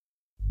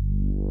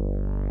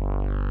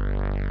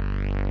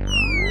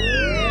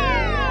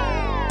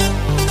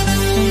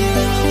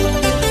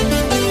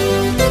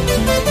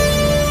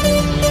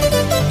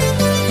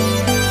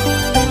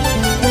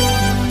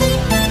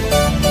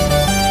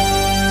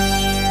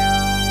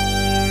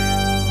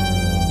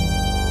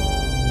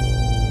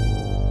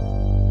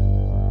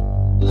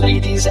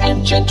Ladies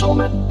and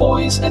gentlemen,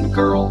 boys and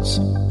girls,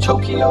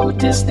 Tokyo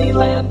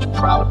Disneyland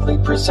proudly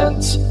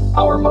presents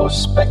our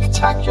most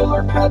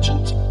spectacular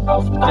pageant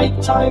of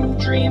nighttime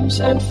dreams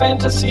and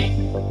fantasy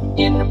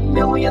in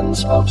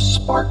millions of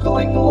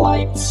sparkling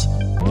lights.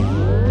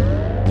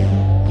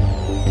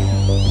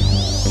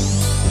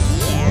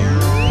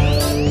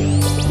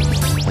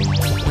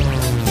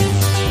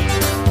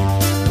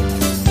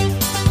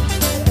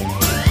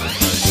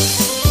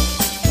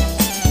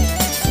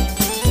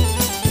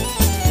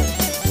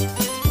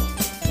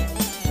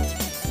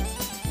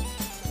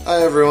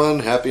 Hi everyone,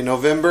 happy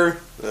November.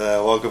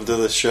 Welcome to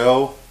the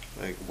show.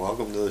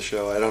 Welcome to the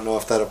show. I don't know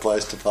if that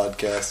applies to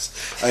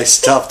podcasts. I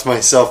stopped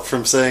myself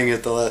from saying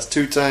it the last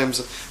two times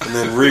and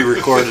then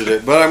re-recorded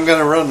it, but I'm going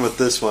to run with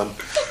this one.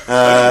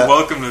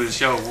 Welcome to the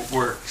show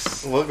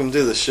works. Welcome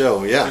to the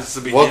show, yeah.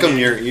 Welcome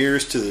your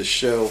ears to the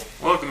show.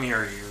 Welcome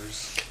your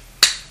ears.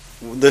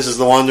 This is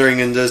the Wandering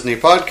in Disney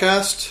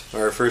podcast,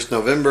 our first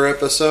November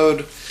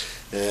episode.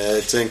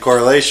 It's in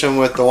correlation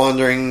with the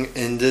Wandering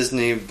in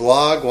Disney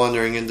blog,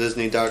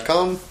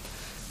 wanderingindisney.com.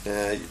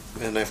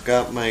 And I've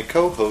got my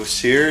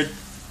co-hosts here,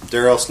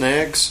 Daryl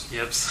Snaggs.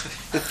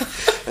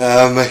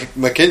 Yep.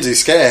 Mackenzie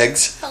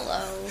Skaggs.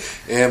 Hello.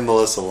 And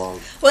Melissa Long.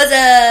 What's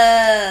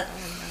up?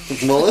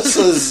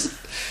 Melissa's...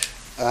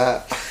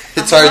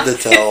 it's hard to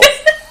tell.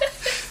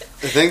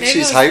 I think Maybe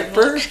she's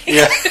hyper.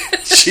 Yeah.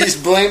 She's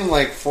blamed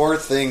like 4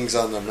 things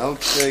on the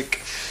milkshake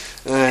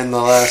in the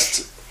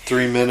last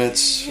 3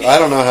 minutes. I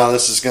don't know how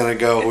this is going to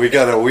go. We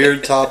got a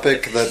weird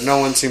topic that no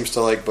one seems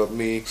to like but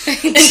me.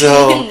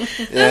 So,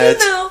 yeah,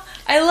 No.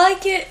 I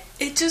like it.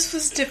 It just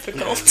was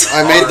difficult.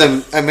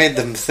 I made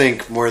them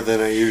think more than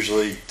I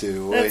usually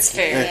do. That's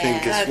fair. I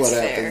think is what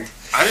happened.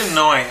 I didn't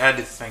know I had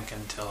to think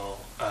until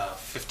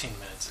 15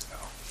 minutes ago.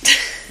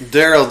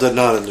 Daryl did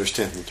not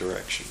understand the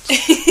directions.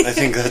 I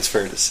think that's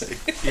fair to say.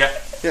 Yeah.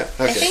 Yeah.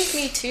 Okay. I think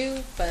me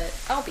too, but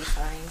I'll be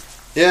fine.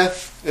 Yeah.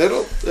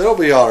 It'll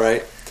be all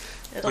right.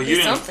 It'll But be you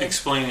didn't something.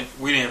 explain it.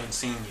 We haven't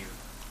seen you.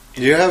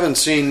 You haven't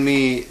seen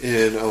me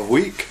in a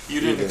week. You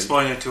didn't either.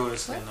 explain it to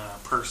us in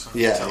person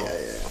until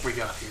we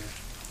got here.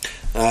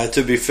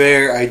 To be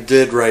fair, I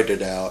did write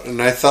it out,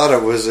 and I thought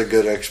it was a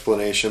good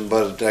explanation,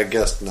 but I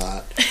guess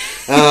not.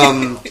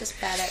 Just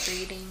bad at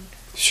reading.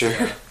 Sure.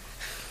 Yeah.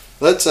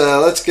 Let's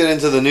get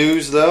into the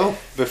news though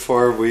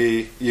before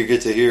you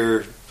get to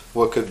hear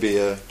what could be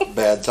a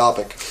bad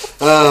topic.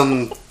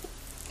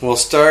 We'll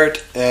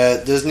start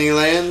at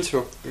Disneyland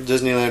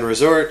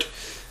Resort.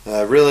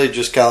 Really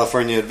just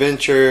California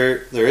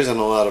Adventure. There isn't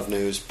a lot of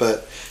news,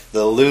 but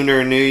the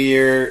Lunar New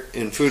Year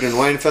and Food and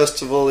Wine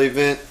Festival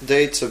event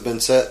dates have been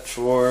set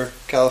for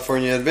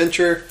California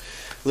Adventure.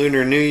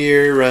 Lunar New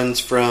Year runs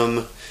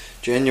from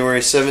January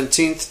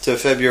 17th to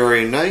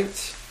February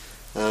 9th.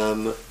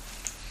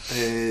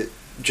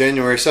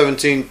 January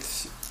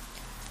 17th,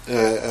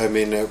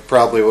 it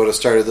probably would have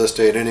started this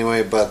date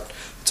anyway, but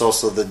it's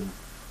also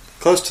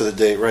close to the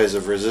date Rise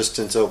of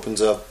Resistance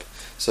opens up,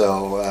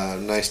 so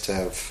nice to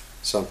have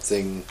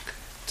something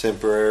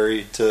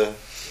temporary to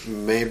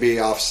maybe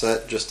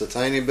offset just a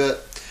tiny bit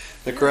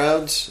the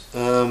crowds.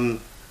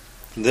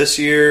 This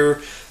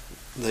year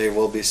they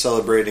will be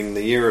celebrating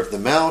the Year of the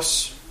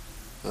Mouse,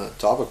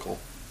 topical,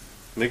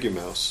 Mickey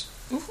Mouse.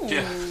 Ooh.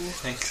 Yeah,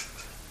 thanks.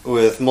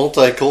 With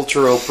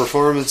multicultural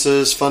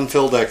performances,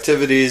 fun-filled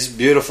activities,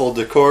 beautiful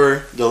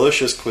decor,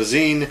 delicious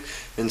cuisine,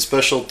 and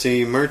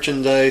specialty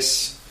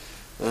merchandise.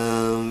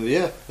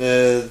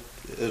 It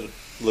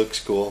looks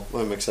cool.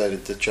 I'm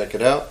excited to check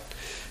it out.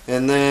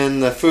 And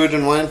then the Food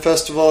and Wine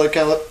Festival at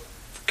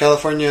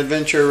California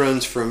Adventure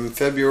runs from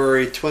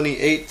February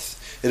 28th.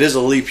 It is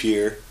a leap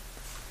year.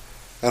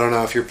 I don't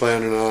know if you're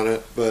planning on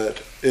it,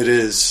 but it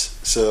is.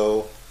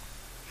 So,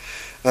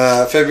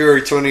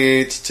 February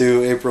 28th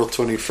to April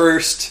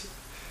 21st.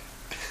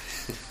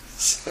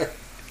 Sorry.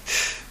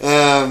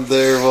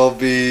 There will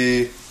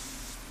be...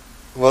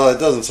 Well, it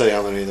doesn't say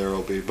how many there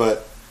will be,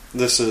 but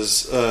this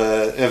is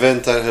an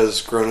event that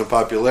has grown in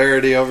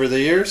popularity over the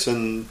years,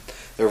 and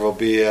there will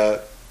be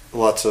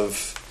lots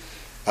of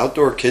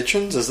outdoor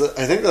kitchens.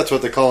 I think that's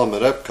what they call them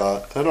at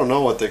Epcot. I don't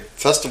know what the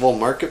festival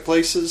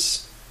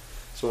marketplaces.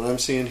 That's what I'm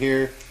seeing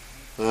here.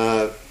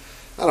 I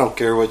don't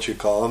care what you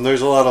call them.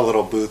 There's a lot of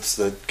little booths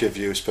that give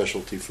you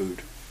specialty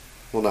food.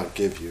 Well, not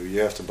give you.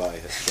 You have to buy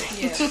it. But.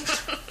 Yeah.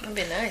 That'd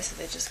be nice if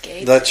they just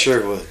gave That it.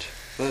 sure would.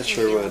 That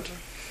sure would.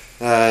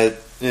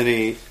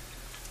 Any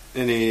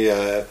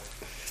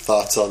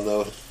thoughts on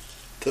those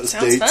Sounds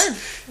dates? fun.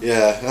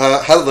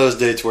 Yeah. How do those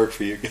dates work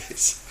for you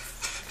guys?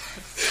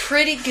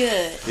 Pretty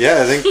good.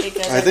 Yeah, I think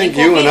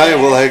you we'll and be I there.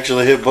 will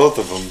actually hit both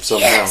of them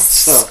somehow. Yes!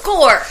 So,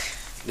 Score!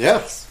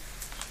 yeah.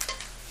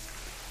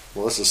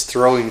 Melissa's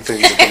throwing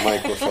things at the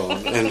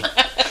microphone, and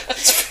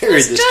it's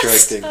very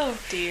distracting. Oh,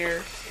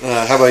 dear.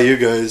 How about you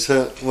guys?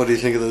 What do you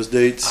think of those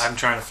dates? I'm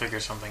trying to figure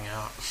something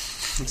out,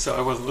 so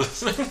I wasn't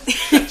listening.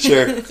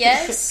 Sure.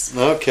 Yes.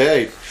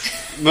 Okay.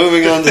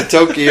 Moving on to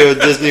Tokyo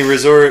Disney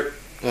Resort.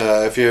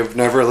 If you've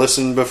never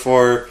listened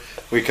before,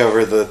 we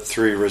cover the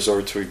 3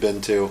 resorts we've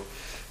been to.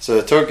 So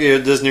Tokyo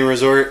Disney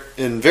Resort,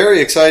 in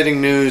very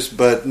exciting news,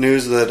 but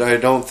news that I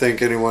don't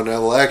think anyone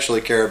will actually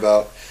care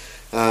about.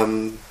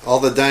 All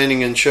the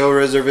dining and show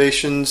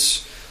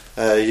reservations,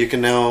 they're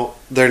now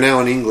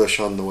in English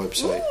on the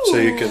website, so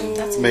you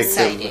can make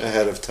them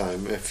ahead of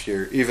time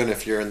even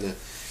if you're in the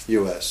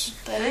U.S.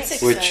 That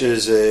is which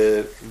is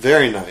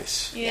very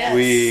nice. Yes.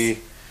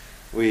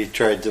 We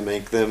tried to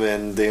make them,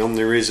 and the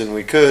only reason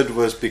we could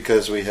was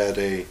because we had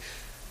a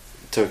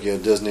Tokyo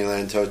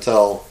Disneyland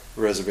Hotel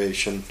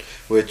reservation,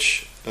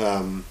 which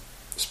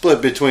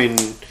split between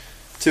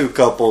two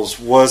couples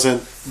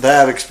wasn't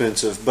that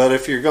expensive, but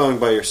if you're going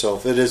by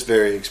yourself, it is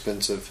very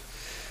expensive.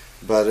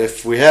 But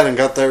if we hadn't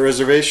got that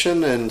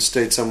reservation and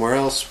stayed somewhere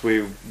else,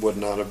 we would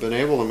not have been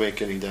able to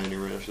make any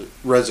dining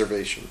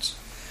reservations.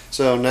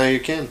 So now you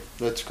can.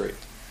 That's great.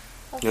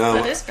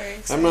 That is very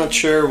exciting. I'm not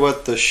sure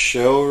what the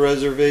show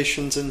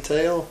reservations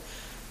entail,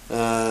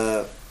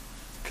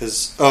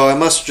 because it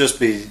must just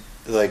be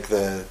like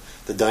the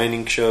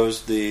dining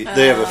shows. They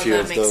have a few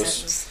of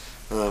those.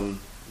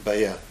 But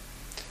yeah,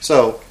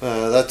 so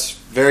that's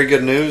very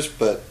good news,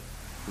 but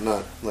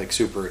not like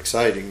super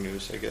exciting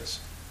news, I guess.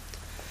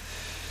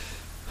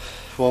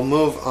 We'll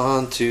move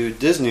on to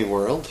Disney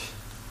World.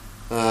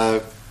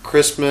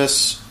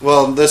 Christmas.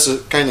 Well, this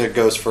kind of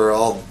goes for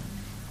all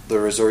the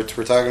resorts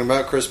we're talking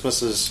about.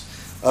 Christmas is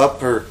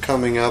up or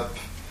coming up.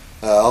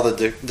 All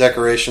the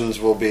decorations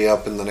will be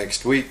up in the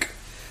next week.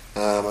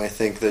 I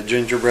think the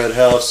Gingerbread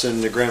House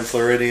in the Grand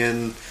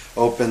Floridian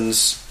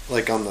opens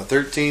like on the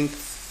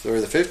 13th or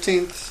the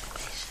 15th.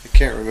 I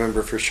can't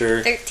remember for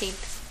sure.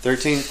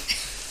 13th.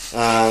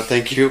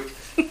 Thank you.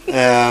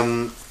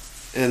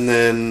 And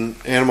then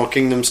Animal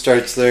Kingdom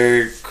starts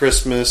their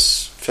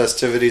Christmas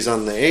festivities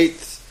on the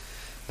 8th.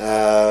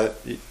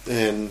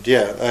 And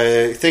yeah,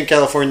 I think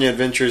California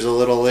Adventure is a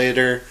little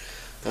later,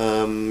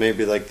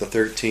 maybe like the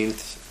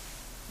 13th.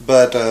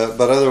 But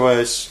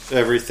otherwise,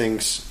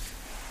 everything's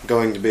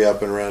going to be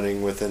up and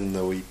running within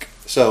the week.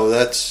 So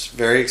that's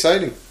very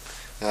exciting.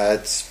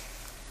 It's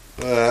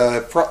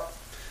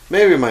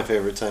maybe my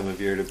favorite time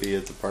of year to be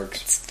at the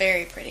parks. It's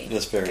very pretty.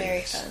 It's very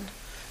nice. Fun.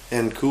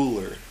 And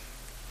cooler.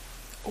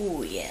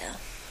 Oh, yeah.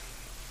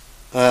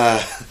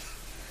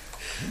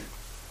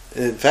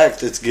 In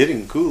fact, it's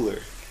getting cooler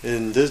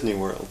in Disney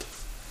World.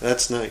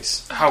 That's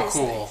nice. How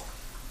cool.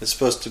 It's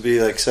supposed to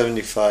be like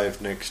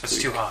 75 next week.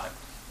 It's too hot.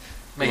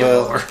 Make it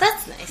lower.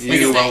 That's nice.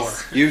 Make it lower.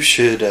 You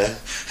should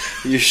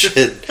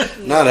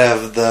not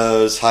have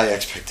those high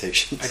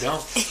expectations. I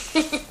don't.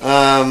 But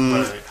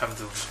I have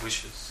those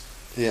wishes.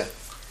 Yeah.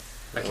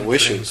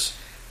 Wishes.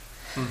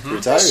 Mm-hmm.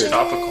 Retired.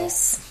 Topical.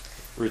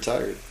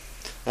 Retired.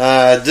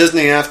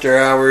 Disney After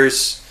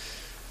Hours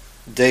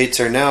dates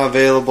are now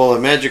available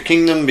at Magic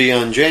Kingdom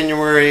beyond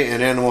January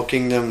and Animal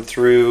Kingdom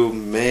through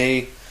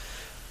May,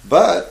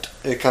 but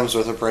it comes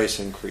with a price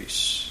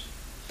increase.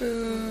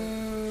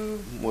 Boo.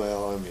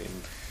 Well, I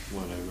mean,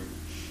 whatever.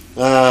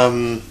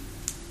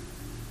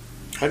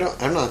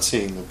 I'm not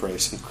seeing the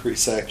price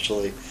increase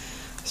actually,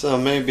 so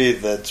maybe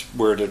that's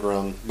worded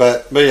wrong.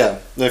 But yeah,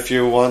 if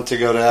you want to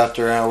go to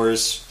After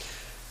Hours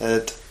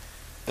at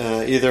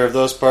either of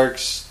those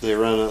parks, they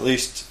run at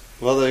least.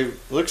 Well,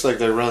 looks like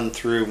they run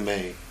through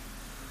May.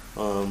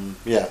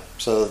 Yeah,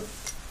 so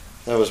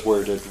that was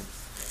worded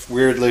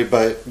weirdly,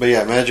 but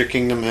yeah, Magic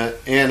Kingdom and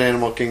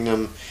Animal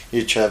Kingdom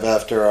each have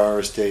After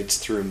Hours dates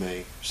through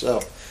May.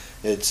 So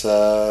it's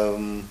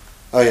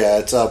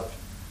it's up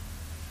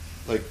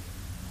like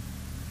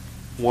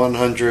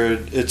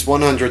 $100. It's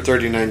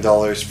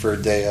 $139 for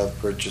a day of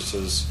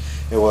purchases.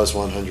 It was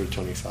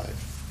 $125.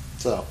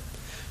 So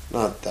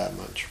not that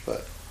much,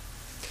 but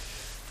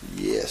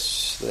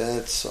yes,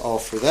 that's all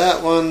for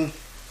that one.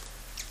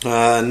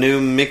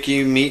 New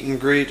Mickey meet and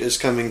greet is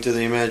coming to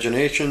the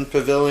Imagination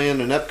Pavilion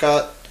in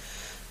Epcot.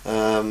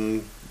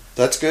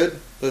 That's good.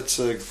 It's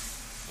a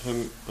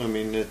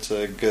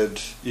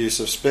good use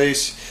of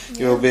space. Yeah.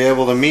 You'll be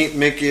able to meet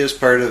Mickey as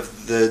part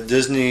of the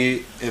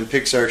Disney and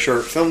Pixar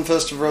Short Film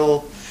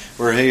Festival,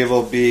 where he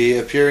will be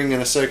appearing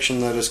in a section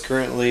that is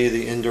currently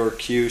the indoor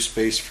queue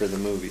space for the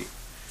movie.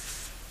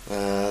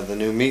 The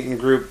new meet and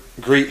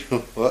greet.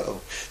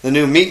 The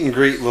new meet and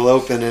greet will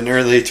open in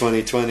early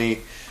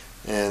 2020,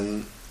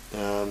 and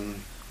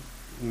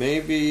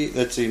maybe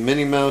let's see.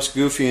 Minnie Mouse,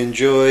 Goofy, and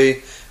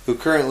Joy, who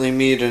currently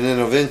meet in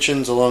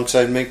Innoventions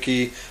alongside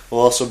Mickey, will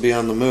also be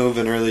on the move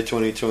in early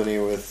 2020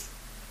 with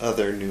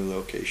other new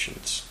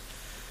locations.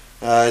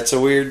 It's a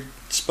weird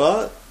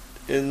spot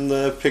in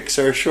the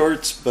Pixar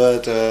shorts,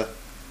 but I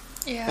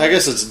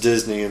guess it's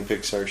Disney and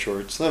Pixar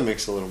shorts. That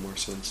makes a little more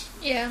sense.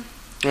 Yeah.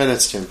 And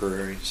it's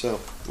temporary, so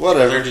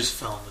whatever. They're just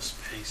filling the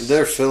space.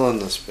 They're filling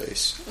the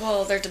space.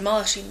 Well, they're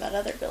demolishing that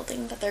other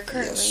building that they're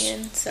currently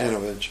in. So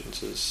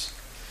Innoventions is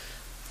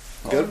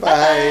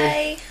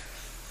goodbye.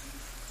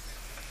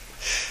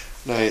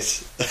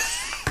 Nice.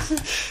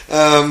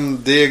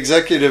 The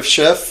executive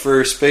chef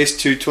for Space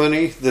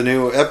 220, the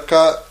new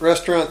Epcot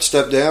restaurant,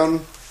 stepped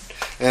down,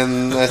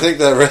 and I think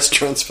that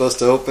restaurant's supposed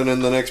to open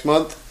in the next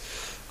month.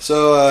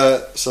 So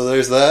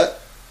there's that.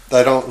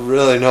 I don't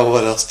really know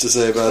what else to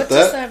say about that.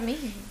 What does that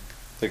mean?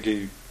 Like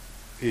he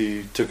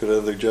he took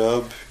another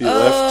job. He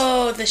left.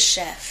 Oh, the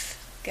chef.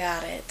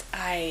 Got it.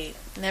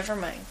 Never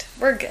mind.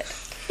 We're good.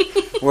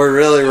 We're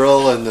really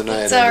rolling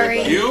tonight. Sorry.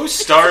 Everybody. You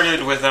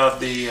started without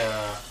the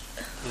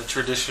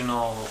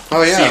traditional.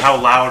 Oh yeah. See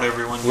how loud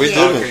everyone was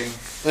talking.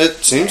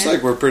 It seems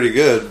like we're pretty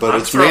good, but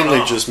it's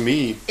mainly just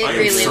me. It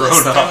really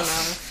was thrown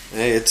off.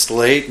 Hey, it's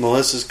late.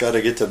 Melissa's got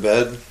to get to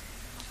bed.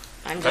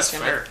 That's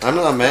fair. I'm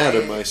not mad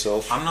at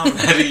myself. I'm not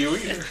mad at you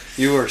either.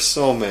 You are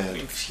so mad.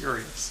 I'm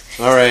furious.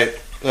 All right.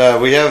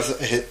 We have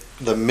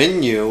the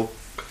menu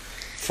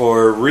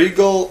for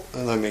Regal.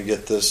 Let me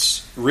get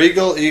this.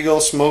 Regal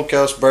Eagle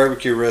Smokehouse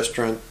Barbecue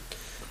Restaurant.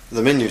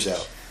 The menu's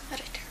out.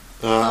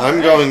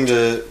 I'm going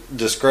to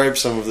describe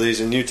some of these,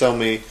 and you tell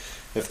me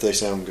if they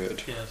sound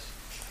good. Yes.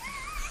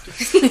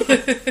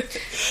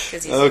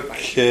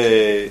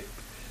 Okay.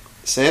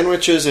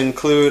 Sandwiches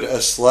include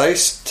a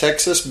sliced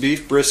Texas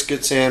beef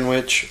brisket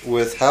sandwich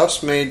with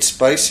house-made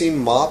spicy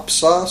mop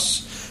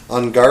sauce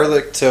on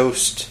garlic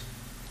toast.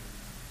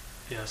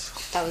 Yes.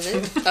 That was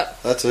it? Oh.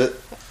 That's it.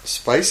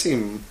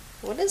 Spicy.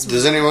 What is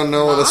Does anyone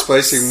know what a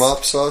spicy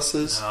mop sauce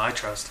is? No, I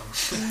trust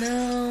them.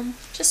 No.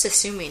 Just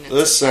assuming it's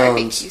this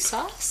barbecue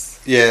sauce?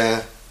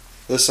 Yeah.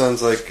 This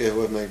sounds like it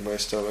would make my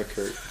stomach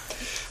hurt.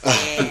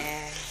 Yeah.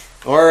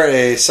 Or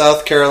a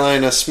South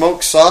Carolina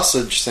smoked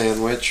sausage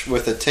sandwich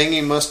with a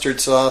tangy mustard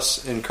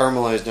sauce and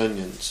caramelized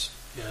onions.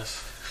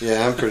 Yes.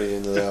 Yeah, I'm pretty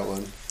into that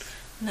one.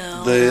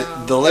 No.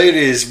 The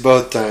ladies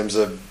both times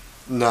have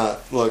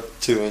not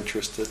looked too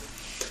interested.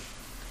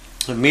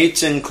 The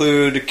meats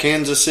include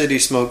Kansas City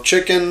smoked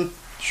chicken,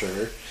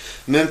 sure,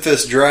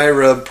 Memphis dry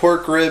rub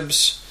pork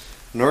ribs,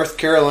 North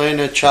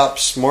Carolina chopped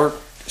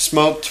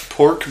smoked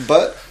pork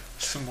butt,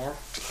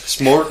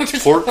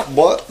 smoked pork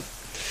butt.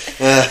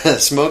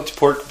 Smoked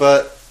pork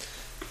butt.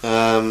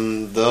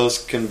 Those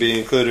can be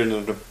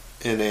included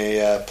in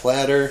a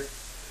platter.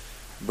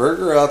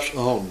 Burger option.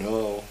 Oh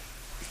no.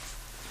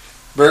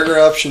 Burger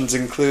options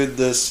include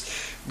this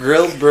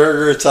grilled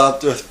burger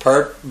topped with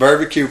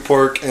barbecue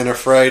pork and a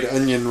fried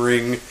onion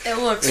ring. It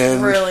looks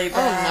really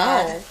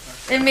bad. Oh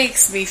no. It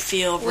makes me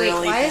feel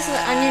really bad. Why is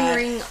the onion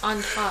ring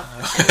on top?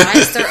 And why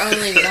is there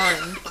only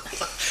one?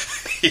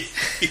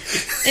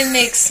 It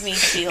makes me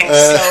feel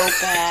so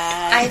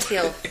bad.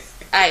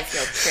 I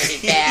feel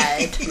pretty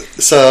bad.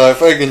 So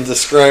if I can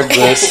describe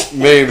this,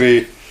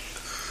 maybe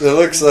it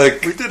looks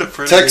like we did a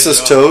pretty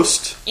Texas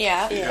toast.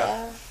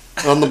 Yeah.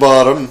 On the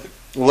bottom,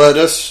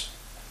 lettuce,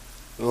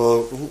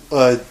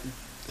 a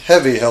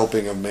heavy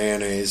helping of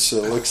mayonnaise.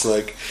 So it looks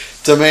like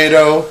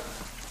tomato.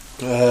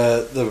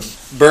 The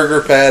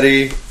burger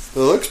patty. It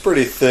looks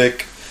pretty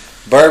thick.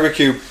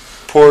 Barbecue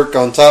pork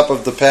on top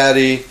of the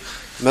patty.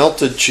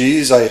 Melted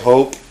cheese. I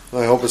hope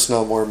it's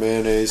not more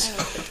mayonnaise. I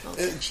hope it's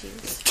melted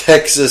cheese.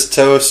 Texas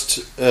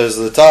toast as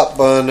the top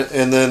bun,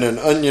 and then an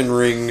onion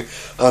ring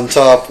on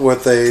top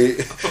with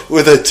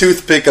a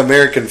toothpick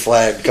American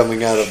flag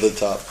coming out of the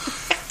top.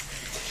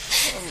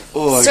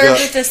 Oh,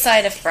 served with a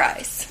side of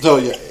fries. Oh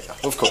yeah,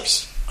 of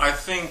course. I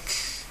think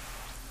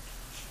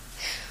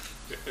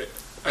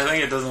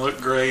it doesn't look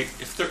great.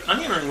 If the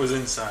onion ring was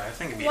inside, I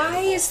think it'd be Why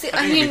edible. is the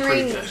onion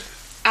ring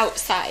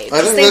outside?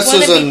 I think this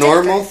is a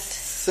normal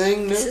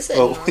thing now. Is this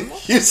normal?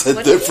 You said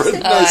What different.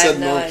 is it? I said I have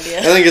no normal. idea.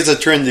 I think it's a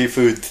trendy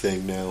food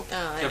thing now.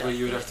 Yeah, but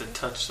you would have to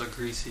touch the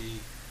greasy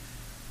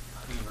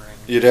onion ring.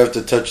 You'd have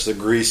to touch the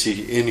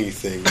greasy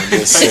anything in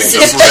this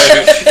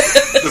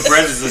The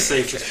bread is the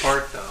safest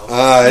part, though.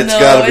 It's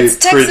got to be pretty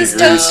Texas greasy.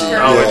 toast.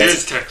 Oh, Yes. it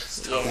is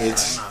Texas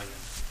toast.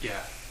 Yeah.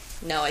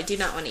 No, I do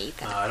not want to eat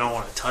that. I don't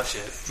want to touch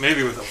it.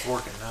 Maybe with a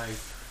fork and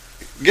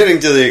knife. Getting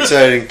to the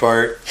exciting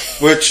part,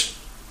 which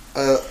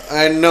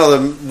I know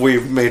that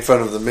we've made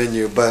fun of the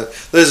menu, but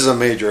this is a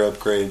major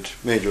upgrade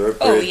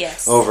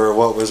yes. over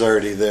what was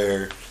already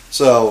there.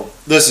 So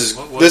this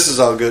is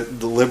all good.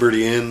 The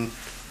Liberty Inn,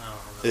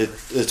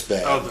 it's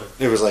bad. Oh,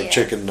 it was like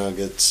chicken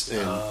nuggets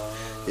and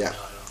yeah.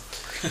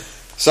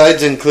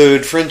 Sides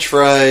include French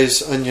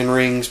fries, onion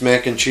rings,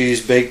 mac and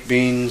cheese, baked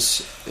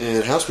beans,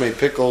 and house-made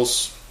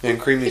pickles and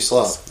creamy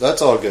slaw.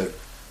 That's all good.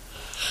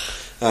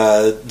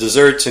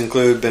 Desserts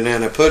include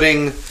banana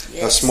pudding,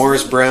 a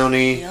s'mores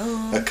brownie,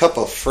 a cup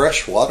of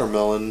fresh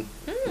watermelon,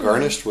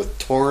 garnished with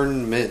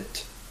torn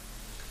mint.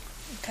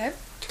 Okay.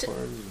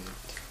 Torn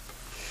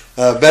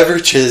mint.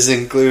 Beverages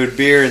include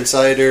beer and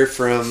cider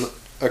from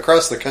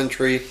across the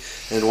country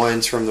and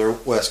wines from the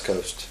West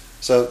Coast.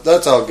 So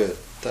that's all good.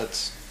 That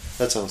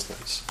sounds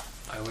nice.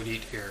 I would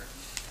eat here.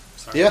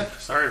 Sorry. Yeah.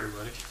 Sorry,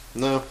 everybody.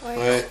 No,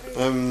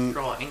 I'm.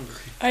 You're all angry.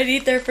 I'd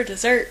eat there for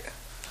dessert.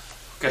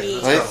 Okay,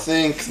 let's I go.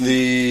 think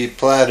the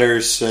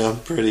platters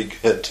sound pretty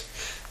good.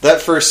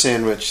 That first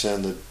sandwich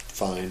sounded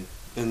fine,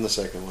 and the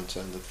second one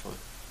sounded fine.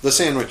 The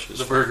sandwiches.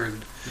 The burger.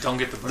 Don't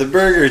get the burger. The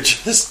burger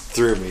just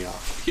threw me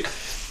off.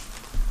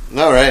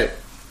 Yeah. All right.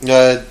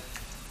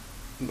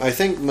 I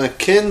think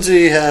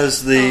Mackenzie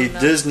has the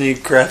Disney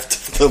Craft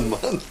of the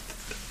Month.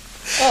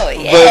 Oh,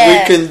 yeah.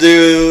 But we can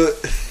do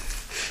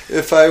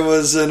If I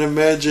Was an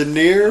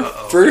Imagineer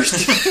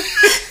first.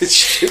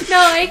 No,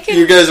 I can.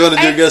 You guys want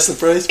to do Guess the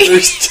Price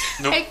first?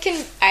 Nope.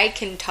 I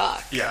can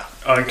talk. Yeah.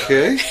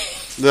 Okay.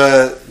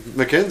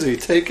 Mackenzie,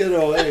 take it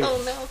away.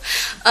 Oh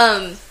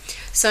no.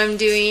 So I'm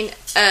doing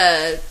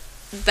a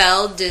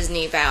Belle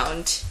Disney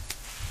Bound,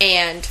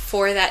 and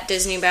for that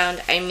Disney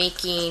Bound, I'm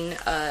making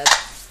a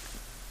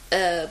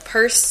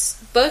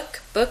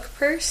book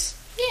purse.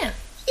 Yeah.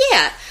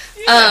 Yeah.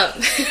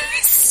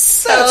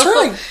 So That's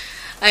right.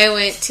 I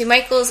went to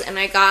Michael's and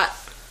I got,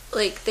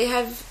 they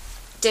have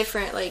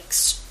different,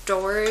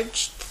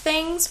 storage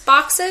things,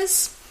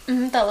 boxes.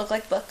 That look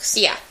like books.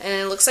 Yeah, and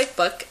it looks like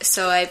book.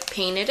 So I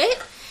painted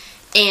it,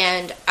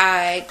 and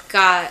I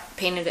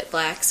painted it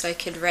black so I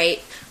could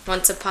write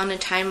Once Upon a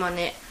Time on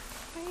it.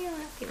 Why are you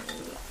laughing at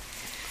me?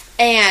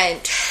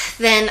 And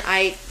then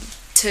I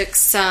took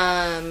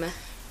some,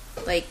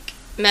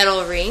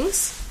 metal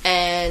rings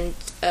and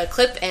a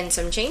clip and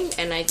some chain,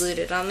 and I glued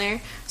it on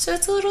there, so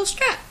it's a little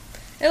strap.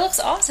 It looks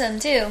awesome,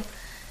 too.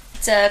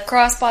 It's a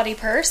crossbody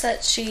purse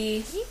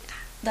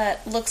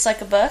that looks like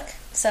a book,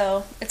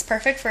 so it's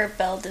perfect for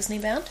Belle Disney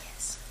Bound.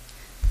 Yes.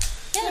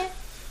 Yeah.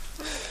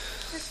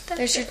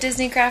 There's your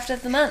Disney craft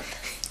of the month.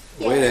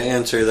 Way to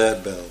answer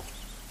that bell.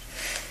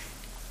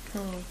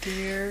 Oh,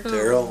 dear.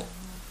 Daryl,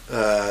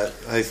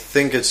 I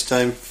think it's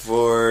time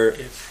for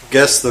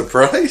Guess the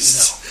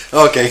Price?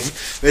 No. Okay.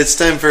 It's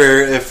time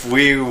for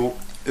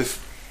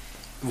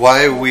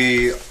why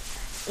we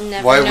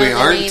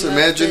aren't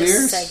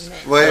Imagineers?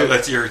 Why,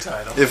 that's your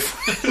title.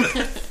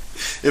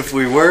 If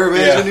we were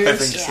Imagineers? Yeah, I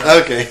think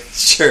so. Okay,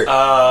 sure.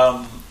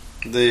 I'm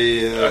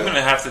going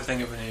to have to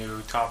think of a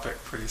new topic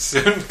pretty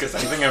soon because I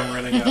think I'm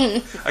running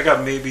out. I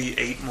got maybe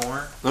 8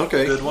 more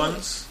good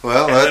ones.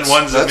 Well, and then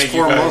ones that make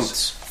 4 you guys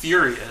months.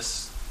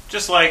 Furious.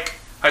 Just like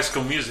High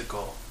School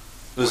Musical.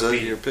 Was that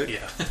your pick?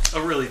 Yeah.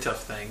 A really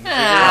tough thing.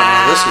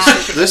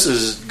 This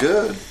is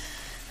good.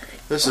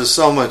 This is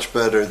so much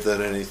better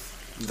than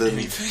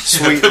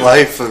Sweet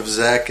Life of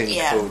Zach and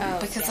Cody.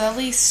 Because at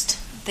least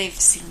they've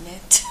seen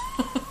it.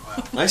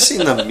 Wow. I've seen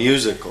the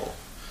musical.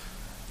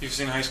 You've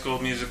seen High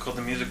School Musical,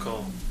 the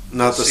musical?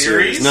 Not the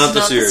series. Not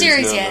the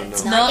series yet. No.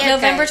 It's not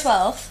November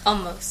 12th.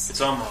 Almost.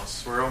 It's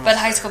almost. We're almost But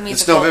High there. School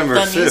Musical, it's November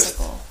the 5th.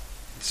 musical.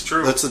 It's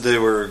true. That's the day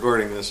we're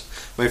recording this.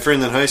 My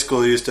friend in high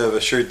school used to have a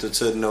shirt that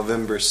said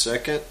November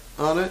 2nd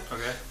on it.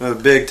 Okay. A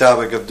big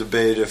topic of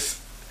debate if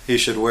he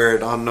should wear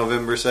it on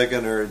November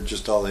 2nd or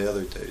just all the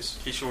other days.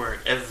 He should wear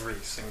it every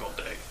single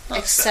day.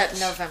 Except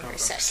November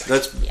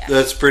 2nd.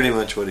 That's pretty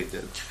much what he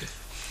did.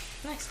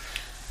 Nice.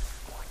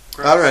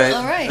 Great. All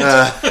right.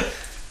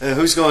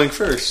 Who's going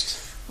first?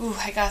 Ooh,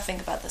 I gotta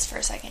think about this for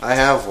a second. I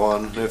have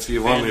one. If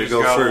you want me to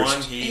go first,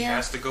 one, he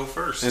has to go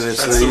first, and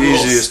it's the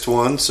easiest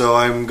one, so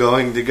I'm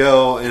going to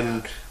go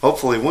and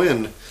hopefully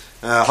win.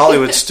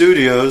 Hollywood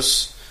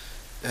Studios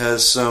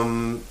has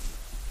some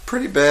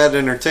pretty bad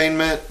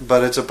entertainment,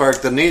 but it's a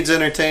park that needs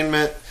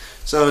entertainment.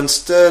 So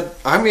instead,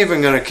 I'm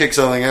even going to kick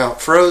something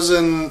out.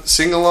 Frozen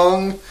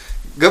sing-along,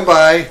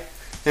 goodbye.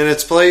 In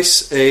its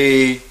place,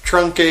 a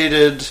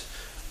truncated,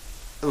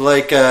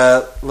 like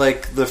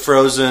the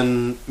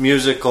Frozen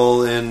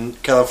musical in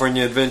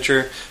California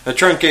Adventure, a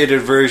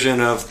truncated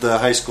version of the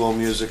High School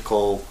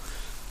Musical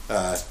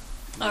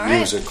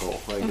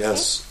musical, I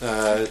guess.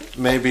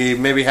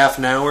 Maybe half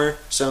an hour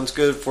sounds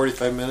good.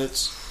 45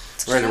 minutes,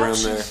 right around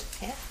there.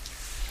 Yeah.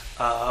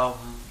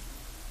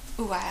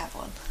 Ooh, I have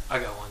one. I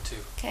got one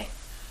too. Okay.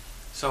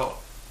 So,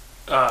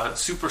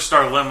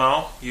 Superstar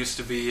Limo used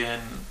to be in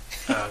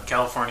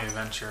California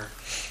Adventure.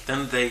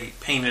 Then they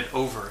painted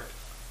over it,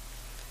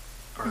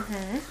 or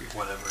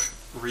whatever.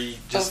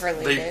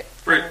 Overlaid it.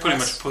 Pretty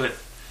much put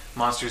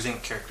Monsters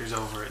Inc. characters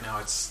over it. Now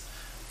it's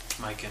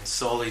Mike and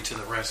Sully to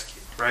the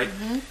rescue, right?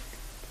 Mm-hmm.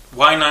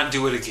 Why not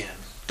do it again?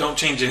 Don't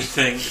change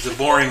anything. It's a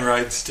boring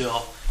ride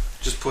still.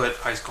 Just put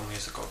High School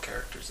Musical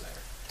characters there.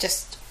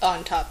 Just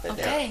on top of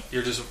it. Yeah.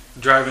 You're just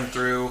driving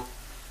through.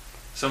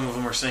 Some of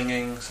them are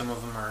singing. Some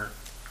of them are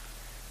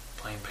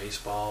playing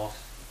baseball.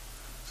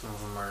 Some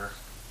of them are...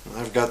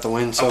 I've got the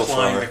win so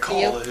applying far. to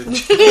college.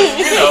 Like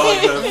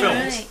the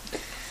films.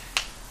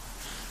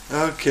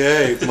 Right.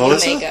 Okay,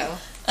 Melissa? You may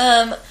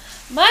go.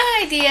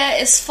 My idea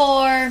is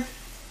for...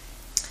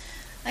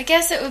 I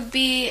guess it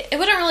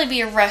wouldn't really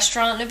be a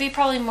restaurant. It would be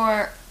probably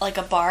more like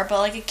a bar, but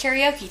like a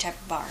karaoke type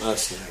of bar.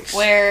 That's nice.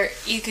 Where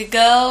you could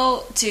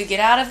go to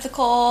get out of the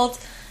cold,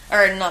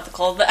 or not the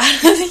cold, but out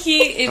of the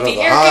heat. It'd be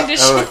air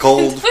conditioned. Out of the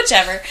cold.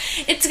 Whichever.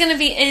 It's going to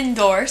be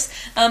indoors,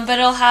 but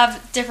it'll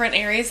have different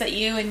areas that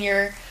you and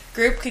your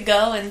group could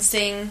go and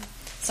sing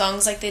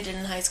songs like they did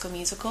in High School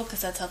Musical,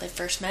 because that's how they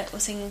first met,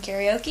 was singing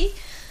karaoke.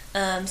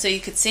 So you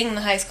could sing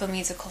the High School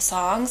Musical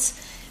songs.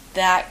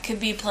 That could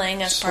be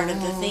playing as part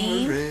of the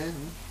theme.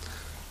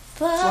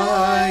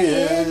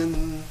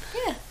 Flying.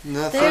 Yeah.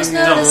 There's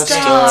not a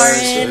star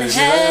in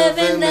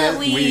heaven that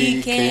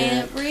we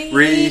can't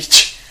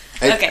reach.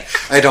 Okay.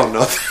 I don't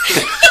know.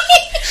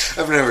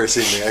 I've never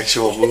seen the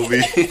actual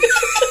movie.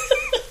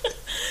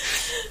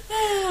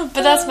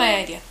 But that's my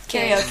idea.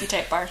 Karaoke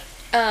type bar.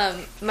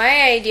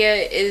 My idea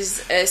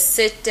is a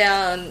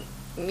sit-down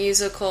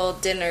musical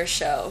dinner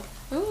show.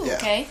 Ooh,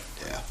 okay.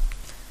 Yeah.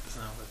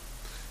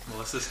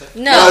 Melissa said?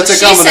 No, it's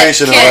a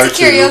combination of our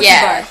two.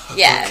 Yeah,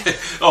 yeah. Okay.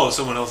 Oh,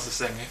 someone else is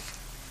singing.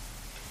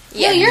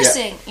 Yeah, you're Yeah.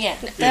 seeing. Yeah,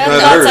 I've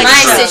that's heard. like My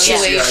a show,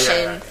 situation,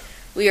 Yeah.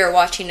 we are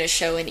watching a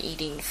show and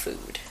eating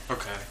food.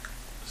 Okay.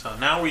 So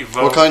now we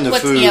vote. What kind of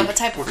What, food? yeah, what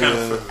type What of kind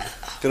food? of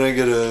food? Can I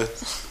get a...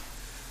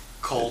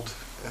 Cold.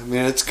 I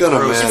mean, it's gonna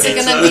Gross. matter. Is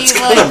it gonna be It's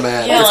like, gonna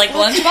matter. yeah, like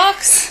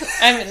lunchbox?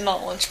 I mean,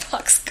 not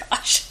lunchbox.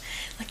 Gosh,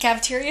 like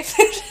cafeteria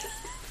food.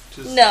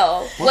 Just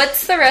No.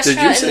 What's the Did restaurant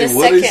you in say the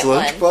what is second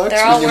one? lunchbox?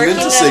 They're all You working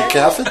meant to say at-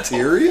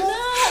 cafeteria?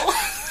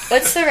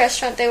 What's the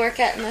restaurant they work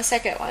at in the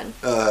second one?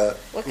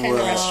 What kind of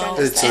well, restaurant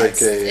is it's that?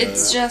 like a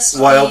It's just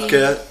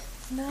Wildcat.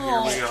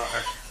 No, Here we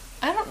are.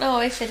 I don't know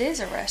if it is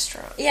a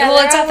restaurant. Yeah, well,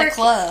 they're it's all at the working-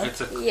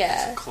 club.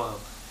 Yeah. It's a club.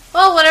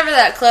 Well, whatever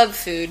that club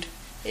food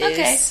is.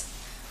 Okay.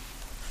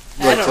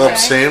 I Like don't club know.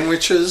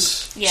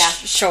 sandwiches. Yeah.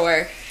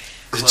 Sure.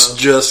 It's Club.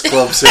 just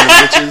club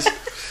sandwiches.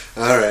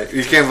 All right,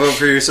 you can't vote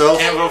for yourself.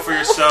 Can't vote for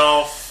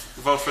yourself.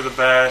 Vote for the It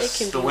best.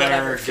 can The be winner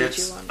whatever food gets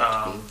you want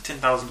it to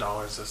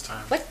 $10,000 this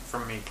time. What?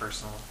 From me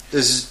personally.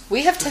 Is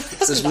We have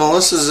 $10,000. is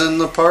Melissa's in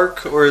the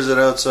park or is it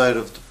outside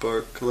of the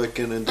park, like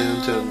in a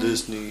downtown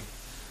Disney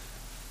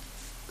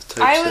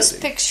type I was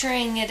setting?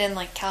 picturing it in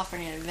like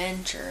California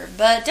Adventure,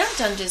 but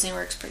downtown Disney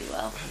works pretty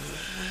well.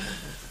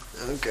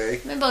 Okay,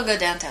 Maybe I'll go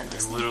downtown I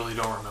Disney. literally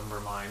don't remember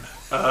mine.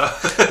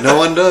 no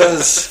one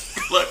does.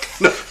 Look,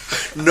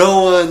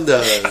 No one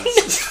does.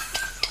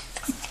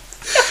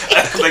 I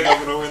don't think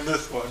I'm going to win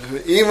this one.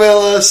 Email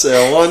us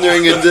at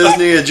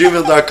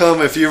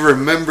wanderingindisney@gmail.com if you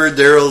remember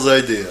Daryl's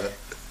idea.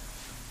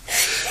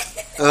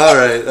 All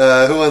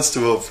right, who wants to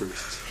vote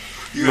first?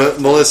 You have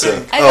to Melissa.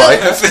 think. I Oh, I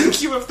vote- have to.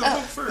 think you have to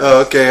vote first. Oh,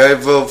 okay, I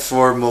vote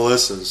for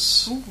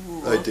Melissa's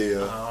idea.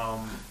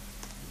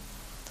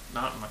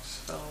 Not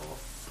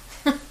myself.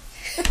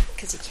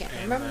 Because you can't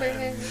And remember.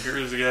 then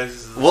here's the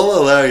guys. We'll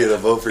allow you to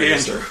vote for Andrew.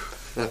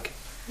 yourself. Okay.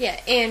 Yeah,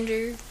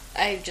 Andrew.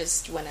 I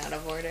just went out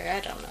of order. I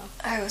don't know.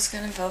 I was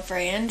gonna vote for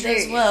Andrew There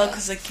as you well go.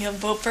 because I can't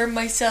vote for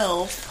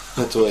myself.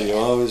 That's why you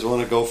always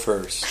want to go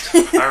first.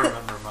 I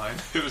remember mine.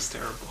 It was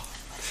terrible.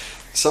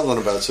 Something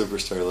about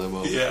Superstar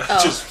Limo. Yeah, Oh,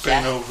 just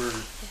yeah. been over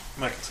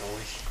Mike and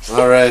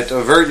Sully. All right,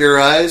 avert your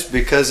eyes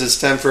because it's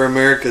time for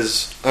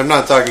America's. I'm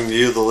not talking to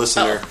you, the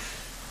listener.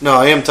 No,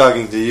 I am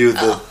talking to you,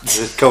 the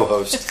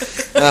co-host.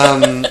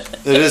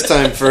 It is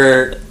time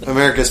for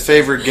America's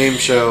favorite game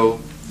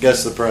show,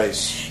 Guess the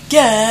Price.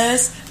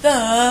 Guess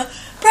the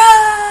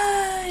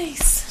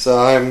price. So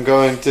I'm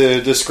going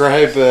to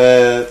describe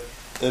an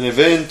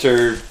event,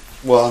 or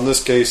well, in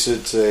this case,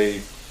 it's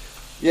an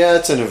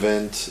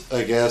event,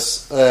 I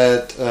guess,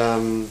 at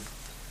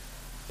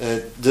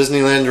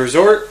Disneyland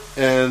Resort,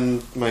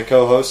 and my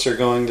co-hosts are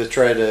going to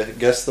try to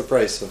guess the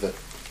price of it.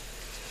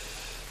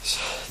 So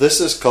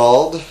this is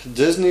called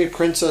Disney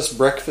Princess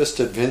Breakfast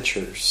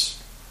Adventures.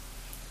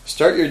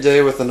 Start your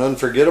day with an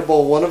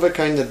unforgettable,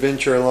 one-of-a-kind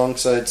adventure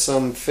alongside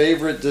some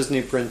favorite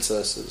Disney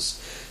princesses.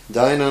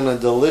 Dine on a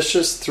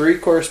delicious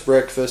 3-course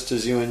breakfast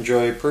as you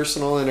enjoy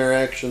personal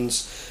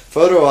interactions,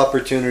 photo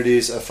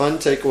opportunities, a fun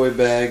takeaway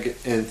bag,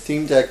 and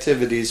themed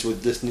activities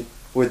with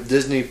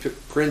Disney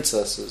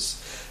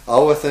princesses,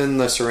 all within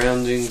the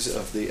surroundings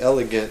of the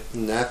elegant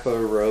Napa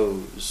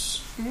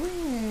Rose.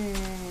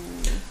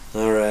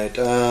 All right,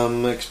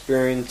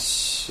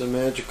 experience a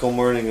magical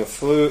morning of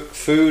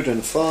food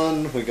and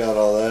fun. We got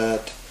all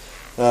that,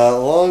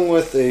 along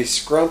with a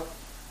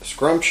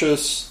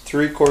scrumptious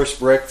 3-course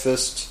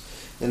breakfast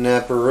in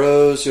Napa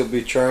Rose. You'll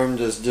be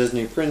charmed as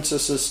Disney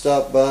princesses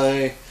stop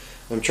by.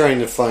 I'm trying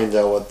to find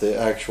out what the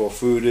actual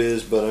food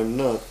is, but I'm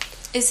not.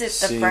 Is it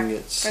the Seeing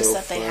breakfast it so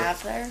that they far.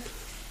 have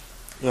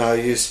there?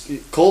 Use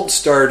cold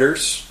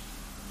starters.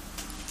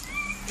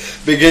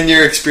 Begin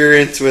your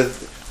experience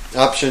with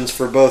options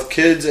for both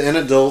kids and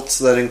adults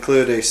that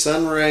include a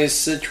sunrise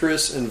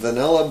citrus and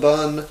vanilla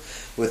bun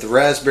with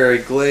raspberry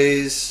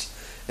glaze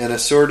and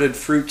assorted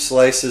fruit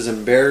slices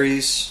and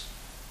berries.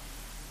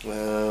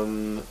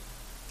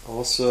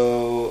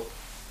 Also,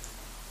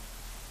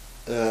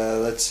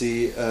 let's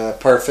see,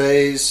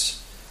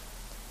 parfaits,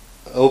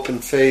 open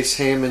face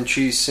ham and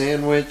cheese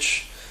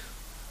sandwich,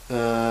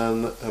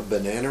 a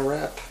banana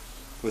wrap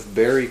with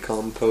berry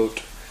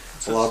compote,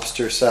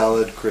 lobster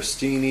salad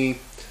crostini.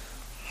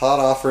 Hot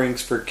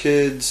offerings for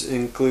kids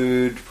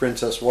include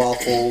princess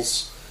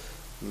waffles,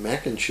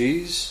 mac and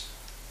cheese,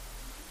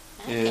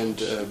 and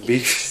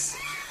beef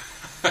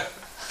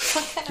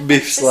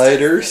beef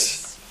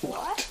sliders.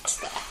 What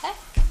the heck?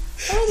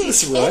 What are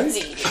Is these this kids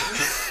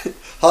right? eating?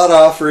 Hot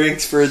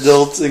offerings for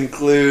adults Did you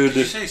include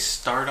say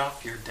start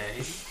off your day?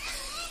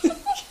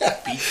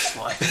 Beef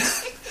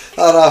slice.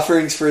 hot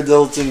offerings for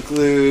adults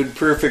include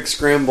perfect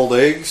scrambled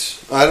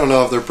eggs. I don't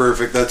know if they're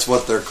perfect. That's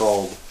what they're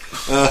called.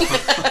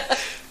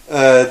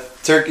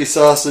 Turkey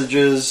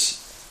sausages,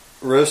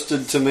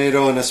 roasted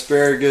tomato and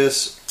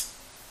asparagus,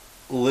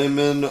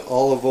 lemon,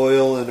 olive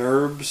oil, and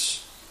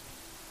herbs,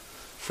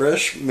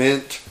 fresh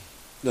mint,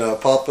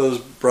 Papa's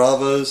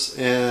Bravas,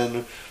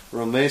 and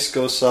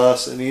romesco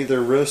sauce, and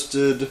either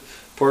roasted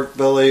pork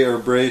belly or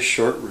braised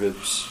short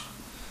ribs.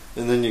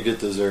 And then you get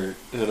dessert,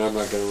 and I'm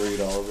not going to read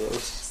all of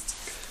those.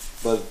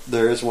 But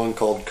there is one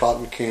called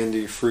cotton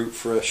candy fruit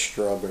fresh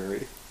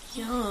strawberry.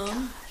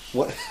 Yum.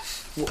 What?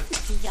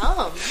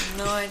 Yum.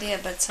 No idea,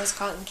 but it says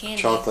cotton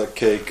candy. Chocolate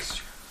cake,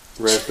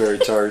 raspberry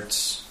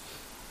tarts,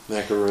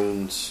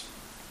 macaroons,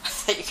 I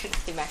thought you were going to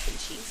say mac and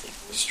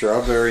cheese.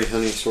 strawberry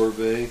honey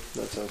sorbet.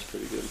 That sounds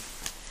pretty good.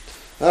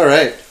 All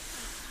right.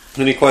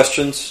 Any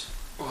questions?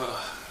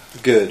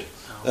 Good.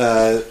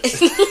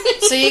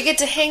 So you get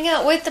to hang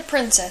out with the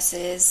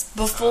princesses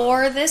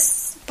before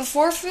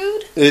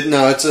food?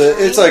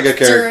 It's like a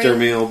character During-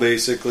 meal,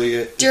 basically.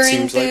 It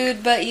During seems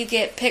food, but you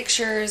get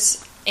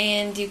pictures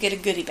and you get a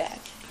goodie bag.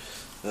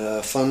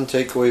 Fun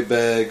takeaway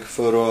bag,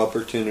 photo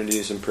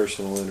opportunities, and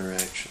personal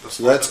interactions.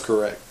 So that's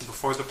correct.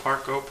 Before the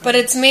park opens? But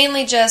it's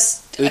mainly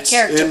just a It's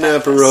character in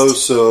breakfast.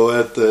 Apparoso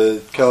at the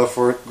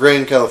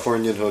Grand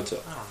Californian Hotel.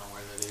 I don't know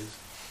where that is.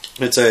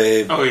 It's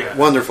a Oh, yeah.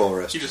 wonderful You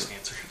restaurant. just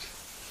answered.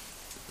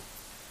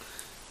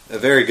 A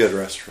very good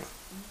restaurant.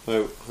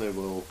 I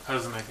will.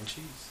 How's the mac and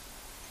cheese?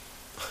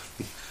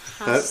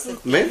 How's the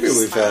Maybe beef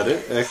we've had slider?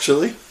 it,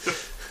 actually.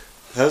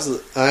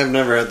 I've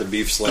never had the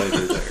beef slider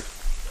there.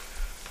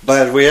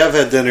 But we have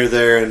had dinner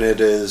there, and it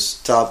is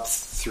top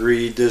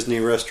 3 Disney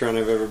restaurant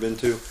I've ever been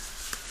to.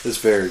 It's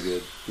very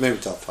good. Maybe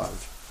top 5.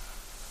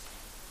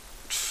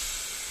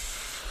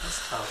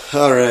 That's tough.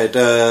 All right,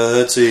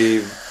 let's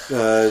see.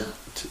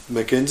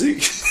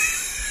 Mackenzie?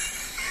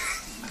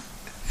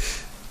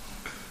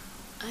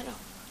 I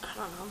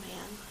don't know,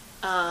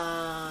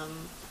 man.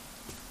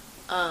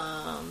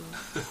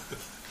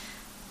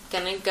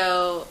 Gonna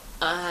go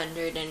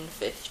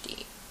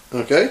 150.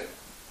 Okay.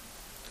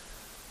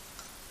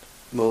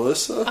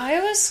 Melissa? I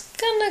was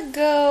gonna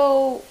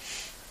go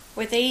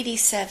with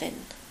 87.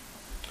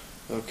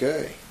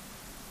 Okay.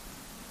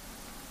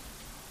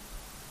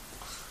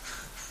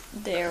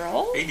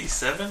 Daryl?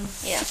 87?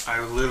 Yeah. I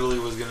literally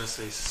was going to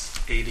say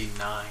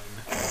 89,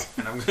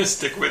 and I'm going to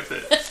stick with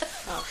it.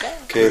 Okay.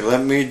 Okay,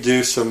 let me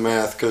do some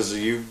math because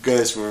you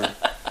guys were.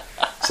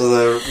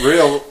 So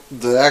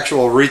the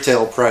actual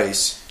retail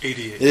price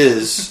 88.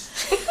 is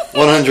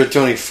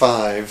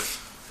 125.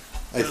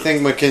 I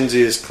think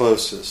Mackenzie is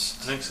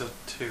closest. I think so,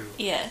 too.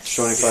 Yes.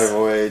 25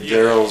 away. Yeah.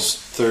 Daryl's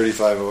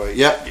 35 away.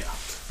 Yep. Yeah.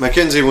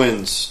 Mackenzie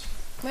wins.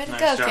 Way to Nice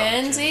go, job,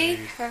 Kenzie.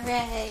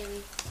 Hooray.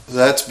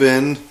 That's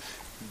been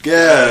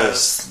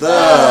Guess the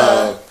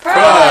the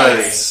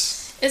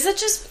Price. Is it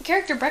just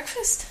character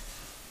breakfast?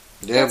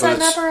 Yeah, It's but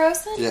on it's,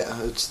 Apparoso?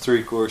 yeah, it's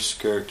 3-course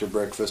character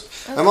breakfast.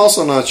 Okay. I'm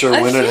also not sure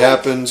I when it feel-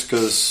 happens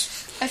because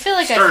I feel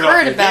like Start I've off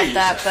heard your about day,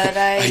 that, but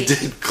I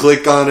did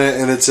click on it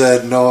and it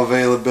said no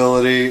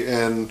availability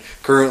and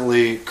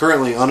currently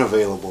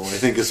unavailable, I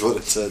think is what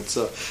it said.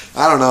 So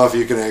I don't know if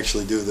you can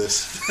actually do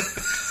this.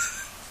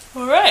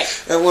 All right.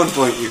 At one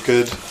point you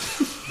could.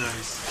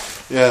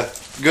 Nice. Yeah.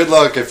 Good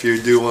luck if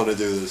you do want to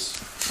do this.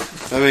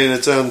 I mean,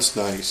 it sounds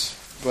nice,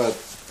 but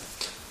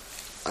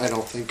I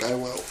don't think I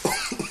will.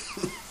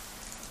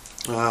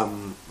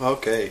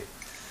 Okay.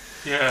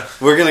 Yeah.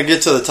 We're going to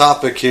get to the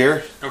topic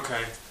here.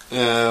 Okay.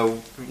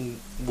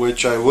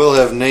 Which I will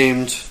have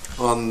named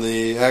on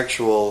the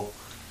actual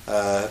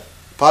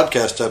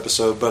podcast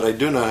episode, but I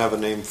do not have a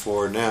name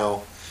for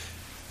now.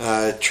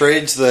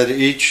 Trades that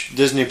each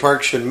Disney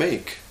park should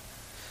make.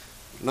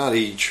 Not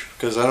each,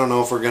 because I don't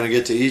know if we're going to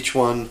get to each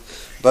one.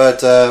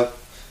 But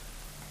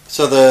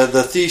so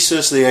the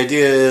thesis, the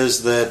idea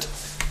is that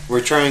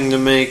we're trying to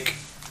make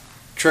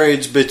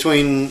trades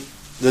between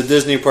the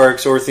Disney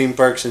parks or theme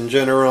parks in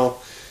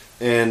general,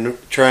 and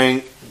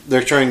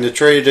they're trying to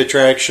trade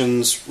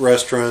attractions,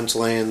 restaurants,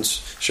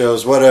 lands,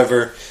 shows,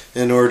 whatever,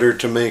 in order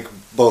to make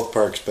both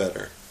parks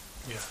better.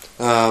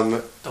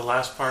 Yeah. The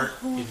last part,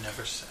 you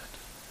never said.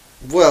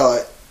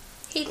 Well,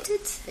 He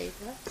did say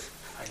that.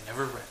 I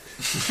never read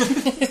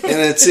it. and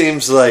it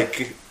seems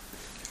like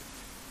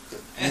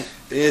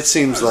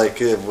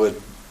it would.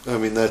 I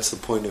mean, that's the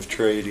point of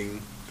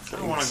trading. I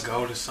don't want to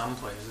go to some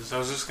places. I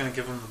was just going to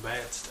give them the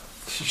bad stuff.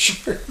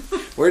 Sure.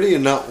 Where do you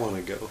not want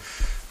to go?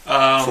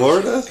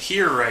 Florida?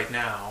 Here right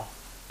now.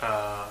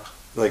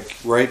 Like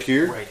right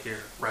here? Right here.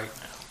 Right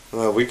now.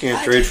 Well, we can't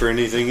Right trade here. for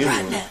anything Right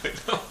anyway.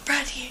 now.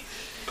 Right here.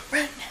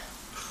 Right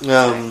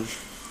now.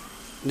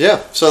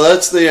 Yeah, so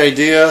that's the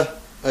idea.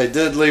 I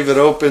did leave it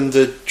open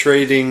to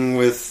trading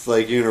with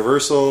like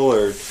Universal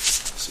or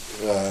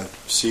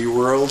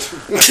SeaWorld.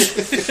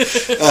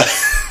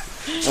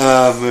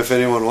 If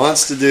anyone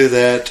wants to do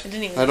that. I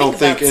didn't even I don't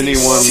think think about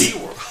anyone.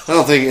 SeaWorld. I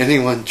don't think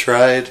anyone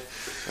tried.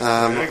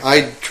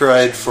 I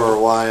tried for a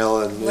while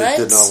and it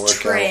did not Let's work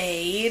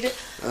trade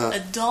a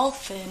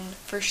dolphin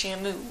for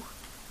Shamu.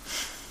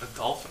 A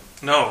dolphin?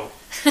 No.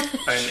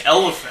 An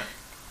elephant.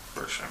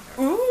 For sure.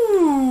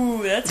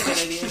 Ooh, that's a good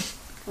idea.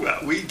 Well,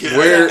 we get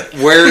out.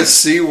 Where is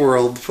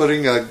SeaWorld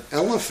putting an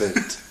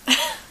elephant?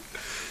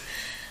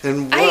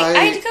 And why?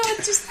 I'd go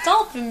with just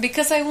dolphin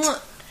because I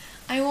want.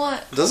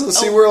 Doesn't a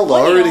SeaWorld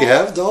already whale.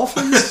 have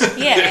dolphins?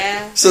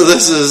 Yeah. So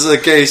this is a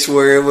case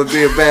where it would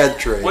be a bad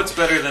trade. What's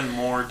better than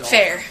more dolphins?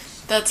 Fair.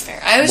 That's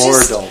fair. I was More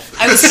just. dolphins.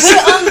 I was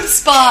put on the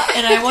spot,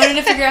 and I wanted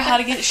to figure out how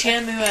to get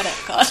Shamu at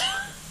Epcot.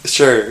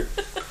 Sure.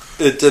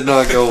 It did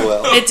not go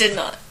well. It did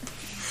not.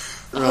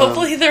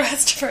 Hopefully the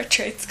rest of our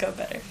trades go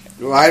better.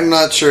 I'm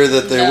not sure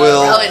that they No,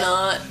 will. Probably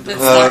not. It's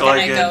not going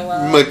like to it. go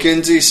well.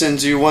 Mackenzie,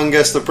 since you one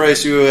guessed the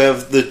price, you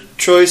have the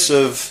choice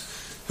of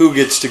who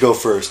gets to go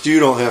first. You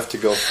don't have to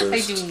go first.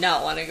 I do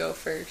not want to go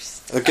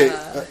first. Okay,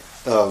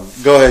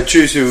 go ahead.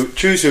 Choose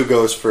who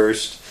goes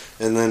first,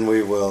 and then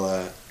we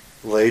will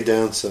lay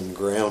down some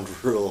ground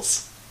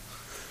rules.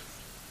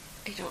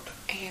 I don't.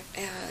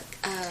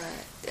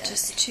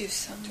 Just choose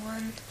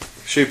someone.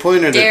 She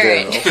pointed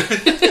Darren. at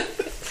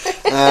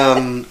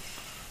Daryl.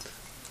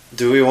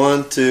 Do we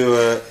want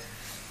to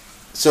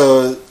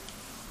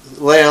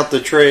lay out the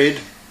trade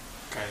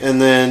Okay.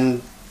 and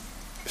then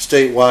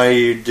state why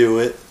you do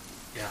it?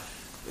 Yeah.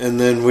 And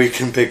then we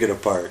can pick it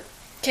apart.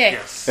 Okay.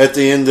 Yes. At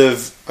the end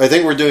of, I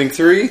think we're doing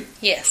 3.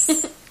 Yes.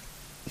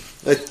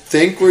 I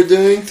think we're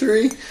doing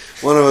 3.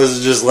 One of us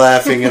is just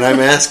laughing, and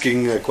I'm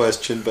asking a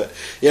question, but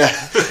yeah.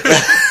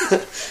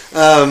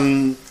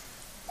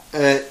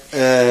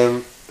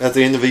 At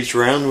the end of each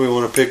round, we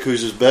want to pick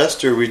who's his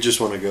best, or we just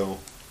want to go?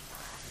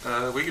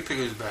 We could pick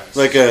who's best.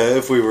 Like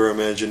if we were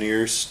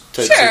Imagineers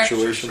type Sure.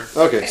 situation.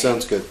 Sure. Okay,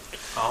 sounds good.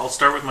 I'll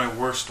start with my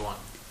worst one.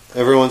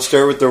 Everyone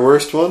start with their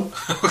worst one?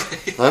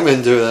 Okay. I'm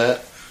into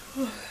that.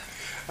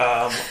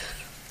 I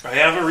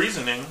have a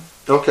reasoning.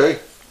 Okay.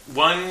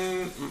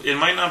 One, it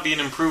might not be an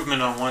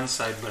improvement on one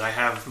side, but I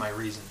have my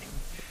reasoning.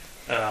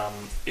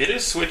 It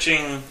is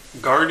switching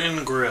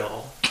Garden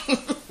Grill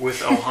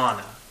with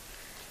Ohana.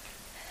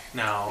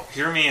 Now,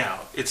 hear me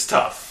out. It's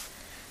tough.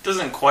 It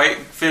doesn't quite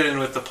fit in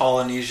with the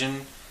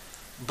Polynesian,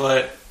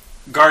 but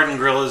Garden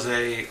Grill is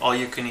a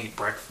all-you-can-eat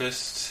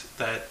breakfast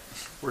that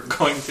we're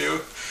going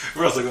to.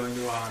 We're also going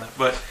to Ohana,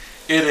 but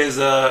it is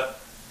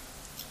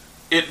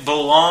it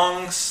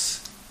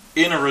belongs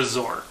in a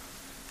resort.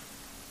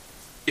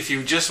 If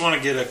you just want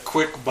to get a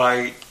quick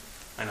bite,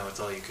 I know it's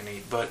all you can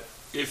eat, but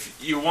if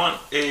you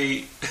want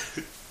a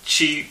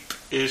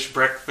cheap-ish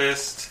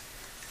breakfast,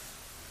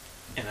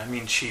 and I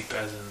mean cheap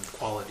as in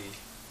quality,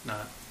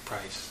 not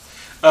price,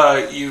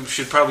 you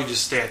should probably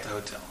just stay at the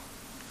hotel.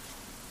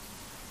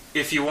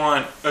 If you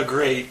want a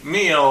great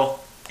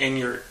meal and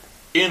you're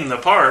in the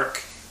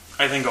park,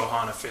 I think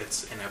Ohana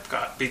fits in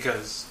Epcot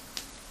because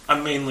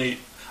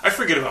I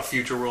forget about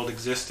Future World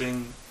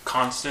existing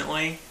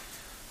constantly.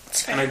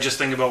 And I just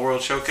think about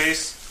World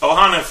Showcase.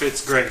 Ohana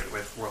fits great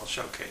with World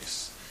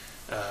Showcase.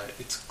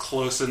 It's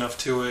close enough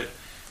to it.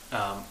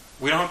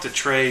 We don't have to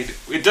trade.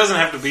 It doesn't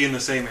have to be in the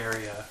same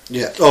area.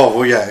 Yeah. Oh,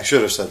 well, yeah, I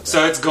should have said that.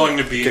 So it's going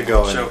to be Could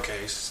World go in.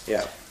 Showcase.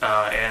 Yeah.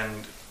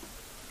 And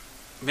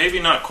maybe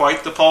not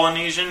quite the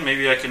Polynesian.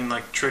 Maybe I can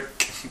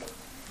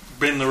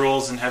bend the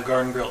rules and have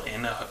Garden Grill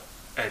in a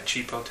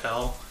cheaper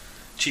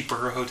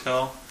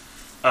hotel.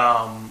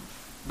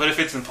 But if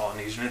it's in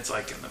Polynesian, it's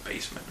like in the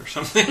basement or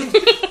something.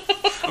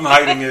 I'm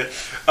hiding it.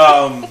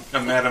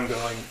 I'm mad I'm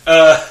going.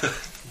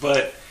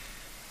 But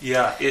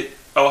yeah,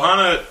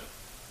 Ohana.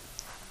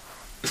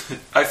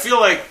 I feel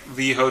like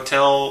the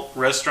hotel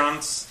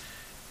restaurants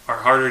are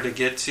harder to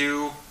get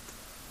to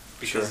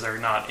because they're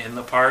not in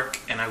the park,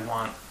 and I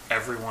want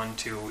everyone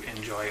to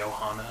enjoy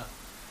Ohana,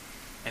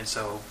 and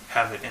so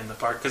have it in the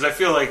park. Because I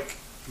feel like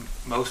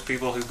most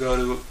people who go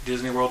to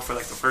Disney World for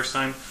like the first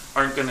time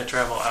aren't going to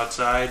travel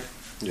outside.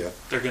 Yeah.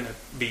 They're going to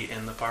be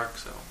in the park,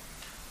 so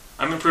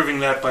I'm improving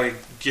that by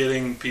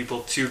getting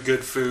people to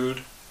good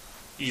food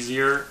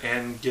easier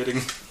and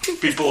getting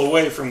people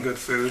away from good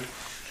food.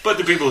 But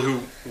the people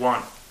who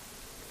want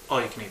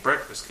all-you-can-eat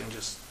breakfast can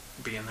just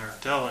be in their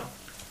hotel and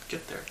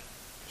get there.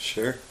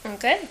 Sure.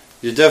 Okay.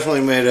 You definitely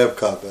made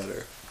Epcot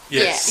better.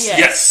 Yes. Yeah.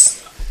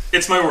 Yes.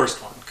 It's my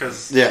worst one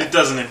because it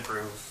doesn't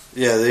improve.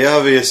 Yeah, the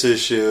obvious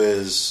issue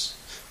is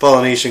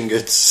Polynesian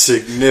gets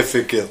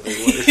significantly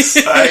worse.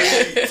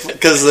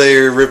 Because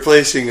they're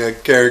replacing a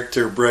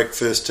character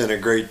breakfast and a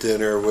great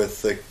dinner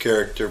with a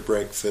character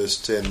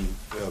breakfast and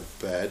a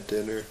bad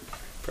dinner,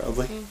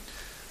 probably. Mm-hmm.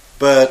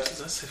 But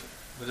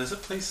Does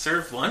it place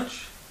serve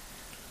lunch?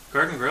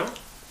 Garden Grill?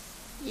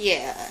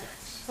 Yeah.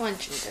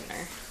 Lunch and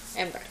dinner.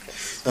 And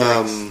breakfast.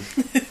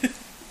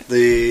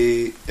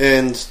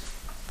 and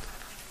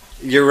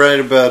you're right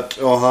about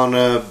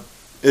Ohana.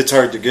 It's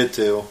hard to get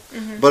to,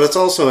 but it's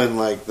also in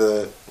like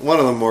one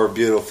of the more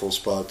beautiful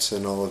spots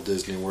in all of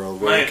Disney World,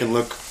 where you can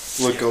look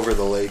over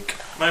the lake.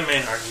 My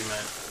main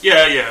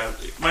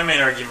argument, my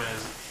main argument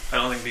is I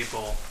don't think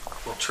people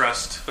will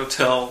trust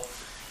hotel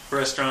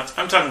restaurants.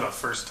 I'm talking about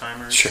first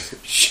timers.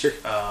 Sure.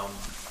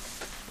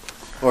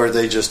 Or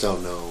they just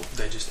don't know.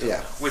 They just don't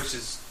know. Which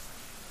is,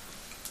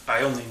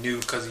 I only knew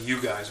because of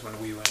you guys when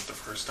we went the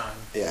first time.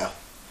 Yeah.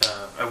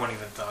 I wouldn't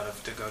even thought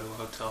of to go to a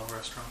hotel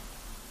restaurant.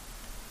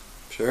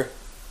 Sure.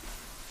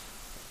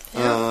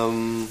 Yeah.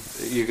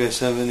 You guys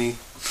have any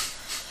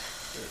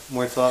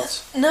more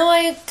thoughts? No,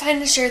 I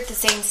kind of share the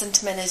same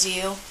sentiment as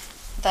you,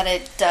 that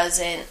it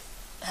doesn't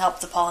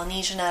help the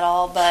Polynesian at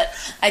all, but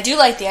I do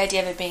like the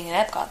idea of it being in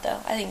Epcot, though.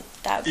 I think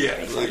that would be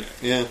pretty fun.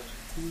 Yeah.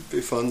 It'd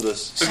be fun to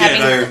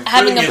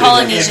Having a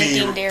Polynesian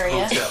themed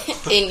area.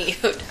 In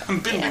hotel. I'm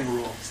bending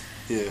rules.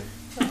 Yeah.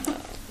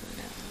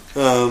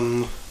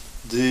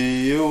 Do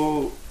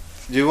you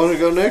Do you want to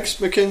go next,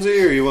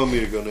 Mackenzie, or you want me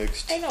to go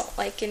next? I don't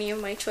like any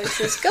of my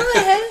choices. Go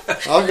ahead.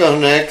 I'll go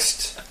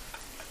next.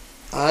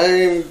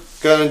 I'm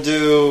going to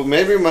do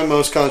maybe my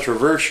most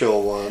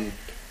controversial one.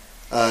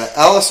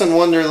 Alice in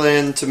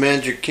Wonderland to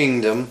Magic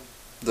Kingdom,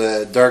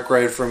 the dark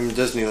ride from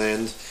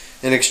Disneyland,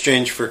 in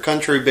exchange for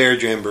Country Bear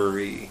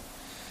Jamboree.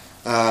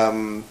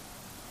 I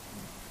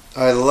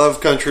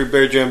love Country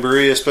Bear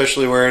Jamboree,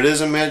 especially where it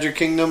is in Magic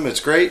Kingdom. It's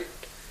great.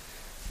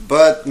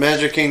 But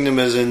Magic Kingdom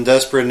is in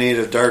desperate need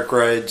of dark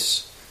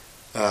rides.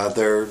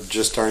 There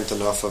just aren't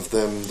enough of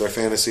them. Their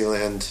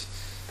Fantasyland,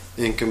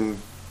 in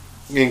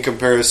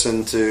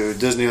comparison to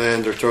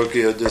Disneyland or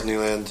Tokyo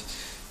Disneyland,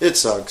 it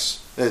sucks.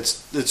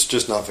 It's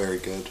just not very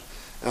good.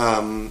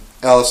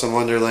 Alice in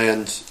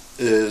Wonderland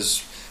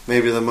is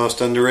maybe the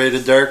most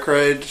underrated dark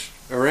ride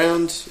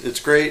around. It's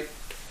great,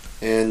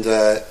 and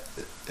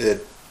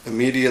it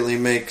immediately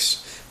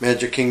makes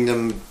Magic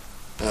Kingdom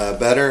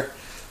better.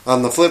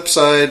 On the flip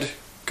side,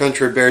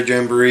 Country Bear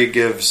Jamboree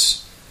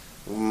gives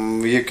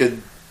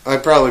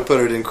I'd probably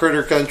put it in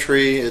Critter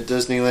Country at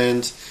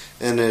Disneyland,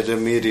 and it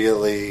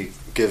immediately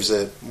gives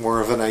it more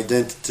of an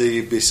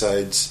identity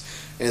besides,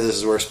 hey, this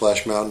is where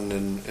Splash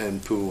Mountain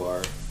and Pooh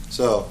are.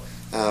 So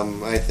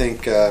I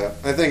think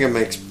it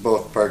makes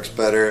both parks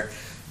better.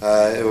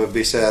 It would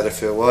be sad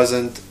if it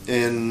wasn't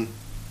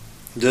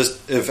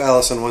if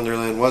Alice in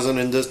Wonderland wasn't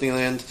in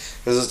Disneyland,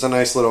 because it's a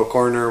nice little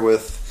corner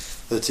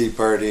with the Tea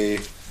Party,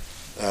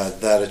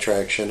 that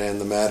attraction, and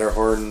the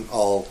Matterhorn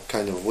all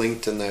kind of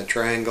linked in that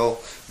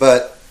triangle.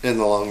 But in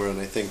the long run,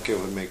 I think it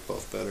would make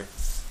both better.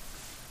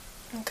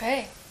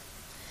 Okay.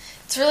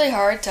 It's really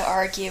hard to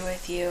argue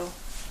with you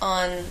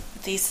on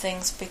these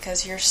things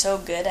because you're so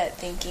good at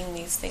thinking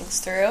these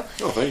things through.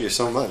 Oh, thank you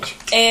so much.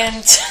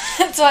 And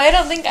so I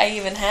don't think I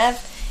even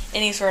have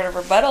any sort of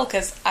rebuttal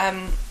because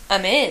I'm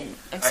in.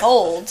 I'm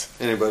sold.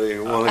 Anybody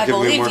want to I give me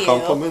more believe you.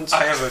 compliments?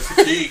 I have a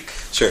critique.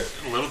 Sure.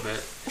 A little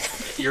bit.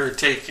 You're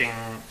taking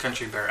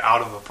Country Bear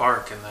out of a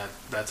park, and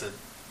that's a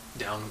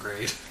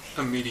downgrade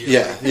immediately.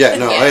 Yeah,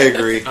 no, I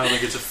agree. I don't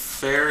think it's a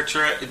fair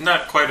trade.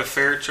 Not quite a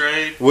fair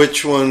trade.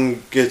 Which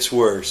one gets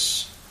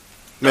worse?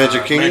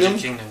 Magic Kingdom?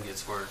 Magic Kingdom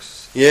gets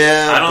worse.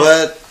 Yeah,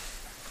 but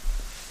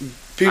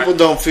people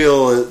don't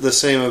feel the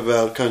same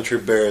about Country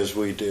Bear as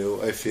we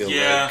do, I feel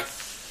like.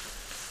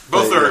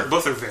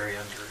 Both are very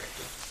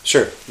underrated.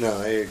 Sure.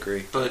 No, I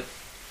agree. But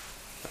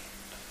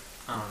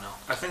I don't know.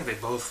 I think they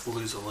both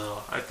lose a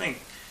little. I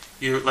think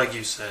like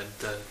you said,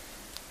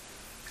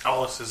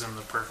 Alice is in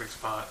the perfect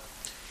spot.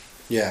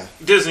 Yeah.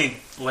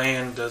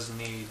 Disneyland does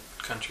need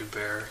Country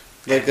Bear.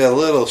 Like a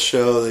little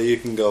show that you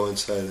can go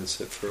inside and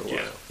sit for a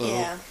while.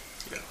 Yeah.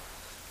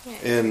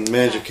 And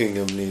Magic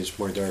Kingdom needs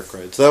more dark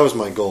rides. That was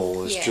my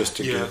goal, is just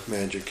to get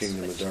Magic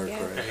Kingdom a dark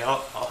ride. Hey, I'll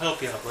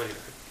help you out later.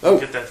 Oh,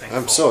 get that thing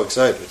I'm full. so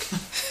excited.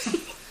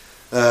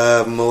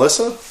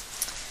 Melissa?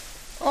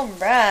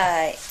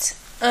 Alright.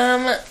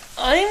 I'm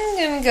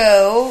gonna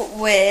go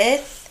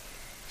with...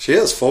 She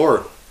has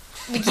 4.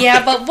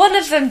 Yeah, but one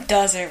of them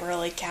doesn't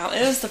really count.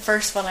 It was the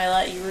first one I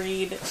let you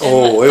read.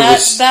 And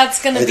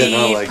that's going to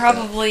be like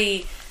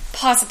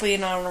possibly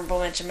an honorable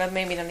mention, but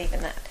maybe not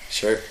even that.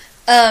 Sure.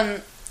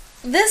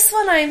 This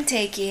one I'm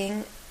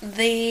taking,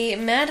 the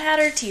Mad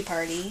Hatter Tea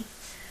Party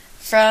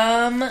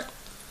from...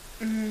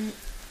 I'm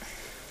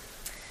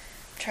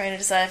trying to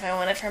decide if I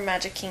want it from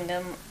Magic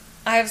Kingdom.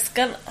 I'm just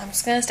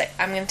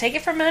gonna take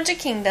it from Magic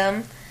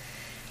Kingdom.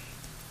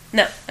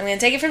 No, I'm gonna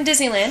take it from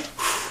Disneyland.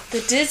 The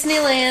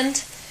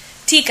Disneyland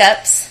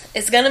Teacups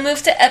is gonna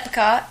move to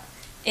Epcot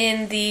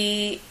in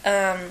the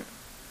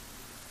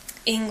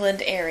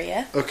England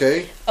area.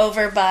 Okay.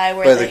 Over by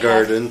where the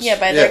gardens.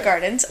 Their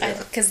gardens,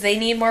 because they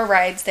need more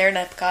rides there in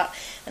Epcot,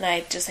 and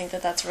I just think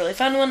that that's a really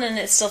fun one, and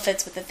it still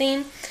fits with the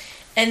theme.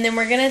 And then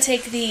we're gonna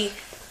take the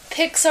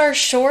Pixar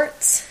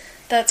Shorts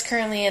that's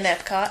currently in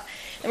Epcot,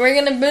 and we're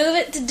gonna move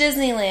it to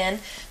Disneyland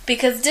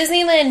because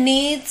Disneyland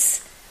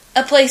needs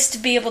a place to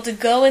be able to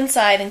go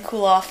inside and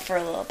cool off for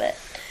a little bit.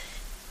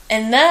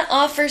 And that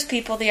offers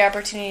people the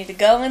opportunity to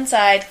go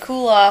inside,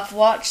 cool off,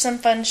 watch some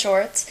fun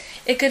shorts.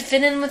 It could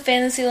fit in with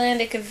Fantasyland.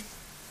 It could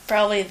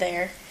probably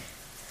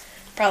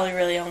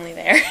really only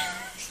there.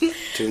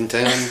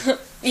 Toontown?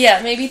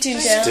 Yeah, maybe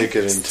Toontown. Stick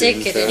it in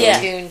Toontown. Yeah,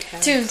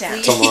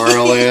 Toontown.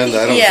 Tomorrowland,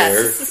 I don't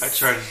care. I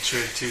tried to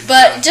trick Toontown.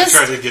 But just,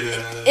 I tried to get it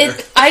out of there.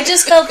 I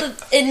just felt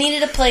that it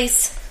needed a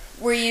place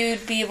where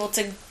you'd be able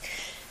to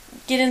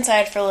get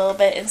inside for a little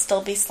bit and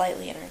still be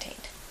slightly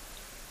entertained.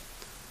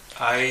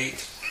 I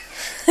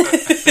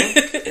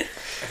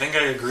think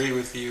I agree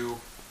with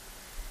you,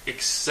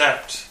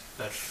 except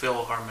that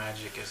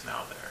PhilharMagic is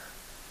now there.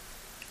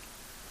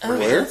 Oh,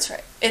 Where? that's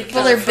right.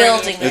 They're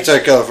building it. It's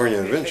at California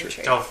Adventure.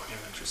 California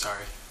Adventure,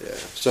 sorry. Yeah.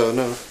 So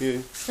no,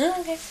 you.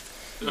 Oh, okay.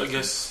 I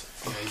guess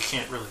you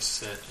can't really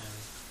sit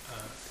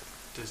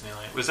in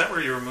Disneyland. Was that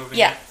where you were moving?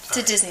 Yeah,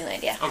 to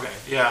Disneyland. Yeah. Okay.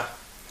 Yeah.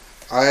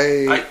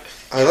 I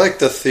like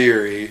the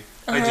theory.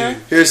 I do.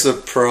 Here's the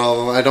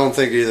problem. I don't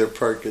think either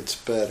part gets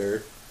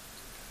better.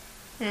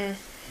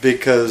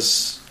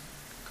 Because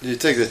you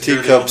take the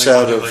teacups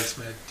out of...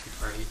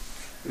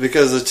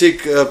 Because the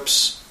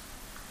teacups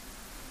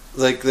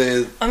like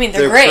I mean,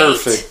 they're great.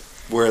 perfect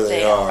where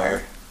they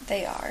are.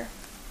 They are.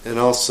 And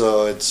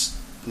also, it's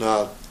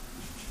not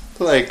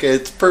like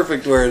it's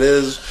perfect where it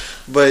is.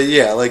 But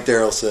yeah, like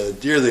Daryl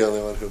said, you're the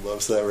only one who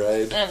loves that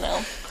ride. I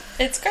know.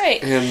 It's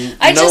great. And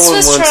I no just one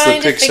was wants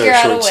trying the to figure Pixar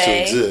out a shorts to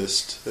way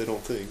exist. I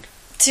don't think.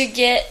 to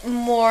get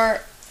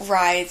more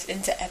rides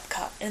into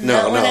Epcot, and No,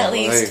 that one no, at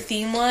least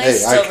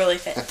theme-wise still really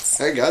fits.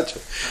 I got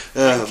you.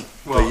 Well,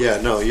 but yeah,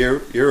 no, you're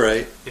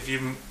right. If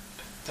you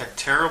that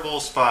terrible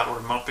spot where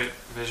Muppet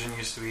Vision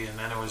used to be, and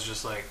then it was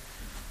just like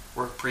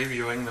we're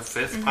previewing the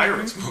 5th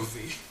Pirates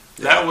movie.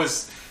 Yeah.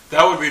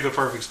 That would be the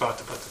perfect spot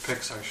to put the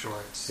Pixar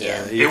shorts.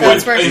 Yeah, It you would-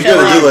 That's where you Phil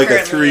gotta do like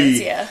a currently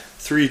is, yeah.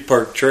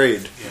 three-part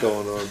trade Yeah.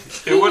 going on.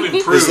 It would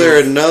improve. Is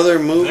there another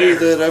movie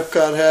there. that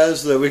Epcot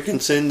has that we can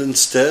send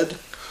instead?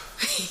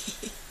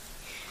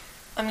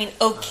 I mean,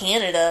 Oh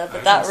Canada,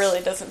 but that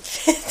really doesn't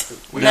fit.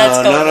 We- That's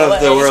No, going none away.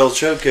 of the World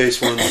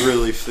Showcase ones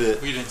really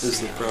fit. We didn't is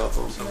see the it,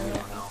 problem. so we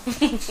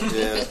don't know.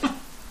 Yeah,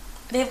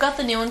 They've got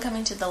the new one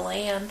coming to the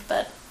land,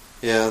 but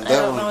yeah, I that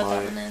don't one know what might.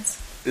 that one is.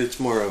 It's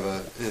more of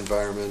a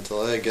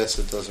environmental. I guess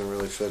it doesn't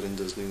really fit in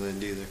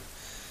Disneyland either.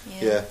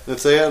 Yeah,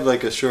 if they had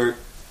like a short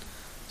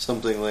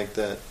something like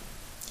that,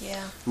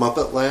 Yeah.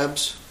 Muppet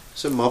Labs.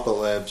 Send Muppet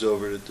Labs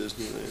over to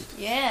Disneyland.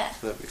 Yeah.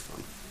 That'd be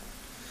fun.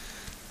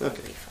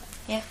 Okay.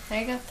 Yeah,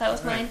 there you go. That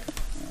was mine.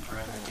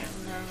 Right, again.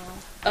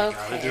 Okay.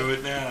 Gotta do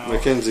it now.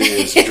 Mackenzie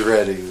is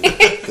dreading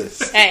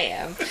this. I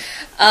am.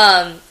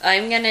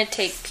 I'm gonna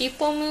take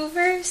People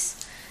Movers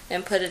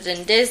and put it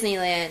in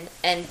Disneyland,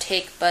 and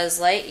take Buzz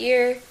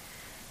Lightyear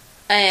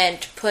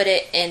and put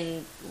it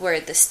in where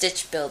the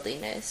Stitch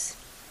building is.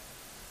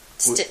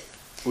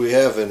 We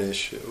have an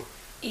issue.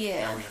 Now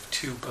Yeah. we have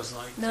 2 Buzz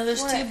Lightyear. No,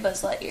 there's What? 2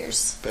 Buzz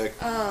Lightyears. Back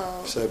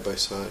Oh. side by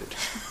side.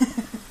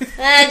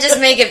 Just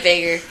make it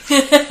bigger.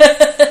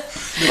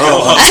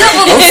 Oh, I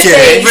don't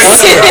believe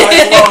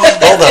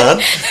hold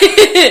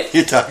on.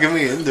 You're talking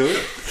me into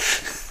it.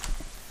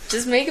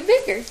 Just make it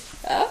bigger.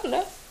 I don't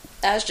know.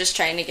 I was just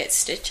trying to get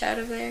Stitch out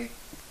of there,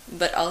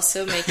 but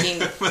also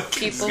making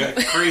people got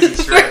crazy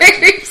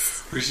strategy movers.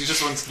 where she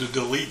just wants to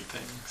delete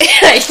things.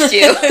 I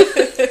do.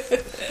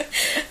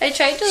 I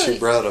tried to. She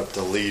brought up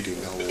deleting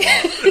a lot.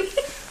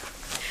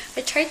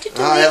 I tried to delete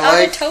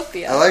I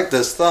Autotopia. like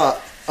this thought.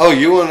 Oh,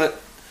 you want to...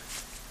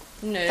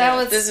 No, That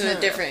was- this is no.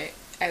 a different.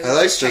 I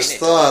like was trying this to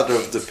thought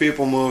delete of the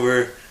People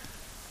Mover,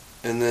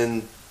 and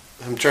then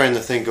I'm trying to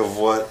think of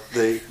what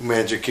the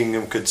Magic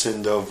Kingdom could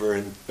send over,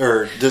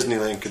 or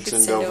Disneyland could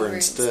things. send over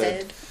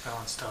instead. That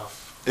one's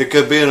tough. It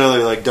could be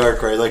another like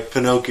dark ride, like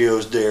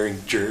Pinocchio's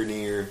Daring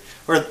Journey, or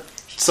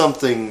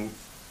something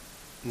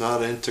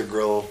not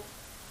integral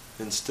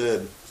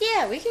instead.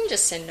 Yeah, we can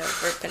just send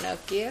over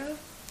Pinocchio.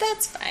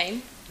 That's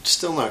fine. It's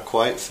still not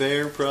quite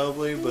fair,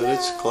 probably, but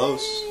it's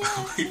close.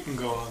 We can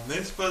go on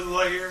this Buzz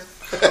Lightyear,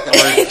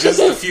 or just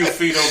a few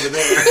feet over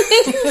there.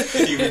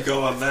 You can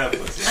go on that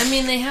Buzz Lightyear. I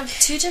mean, they have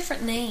 2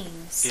 different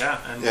names. Yeah,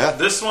 and Yeah.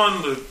 this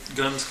one, the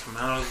guns come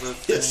out of the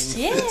Yes.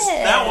 thing. Yeah.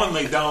 That one,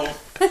 they don't.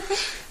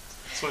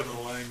 That's why the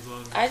line's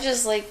on. I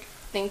just like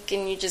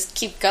thinking you just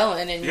keep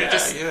going and you Yeah,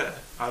 just. yeah.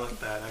 I like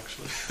that,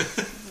 actually.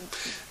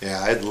 Yeah,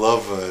 I'd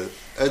love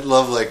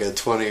like a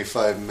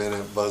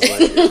 25-minute Buzz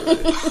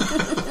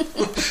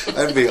Lightyear ride.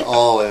 I'd be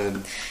all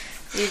in.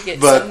 You get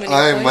But so many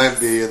I points. might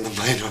be in the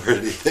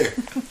minority there.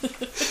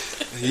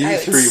 You I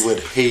would three s- would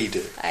hate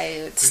it.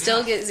 I would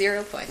still get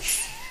 0 points.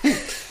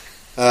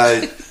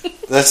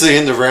 That's the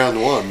end of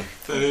round 1.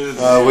 That is.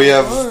 We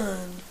have One.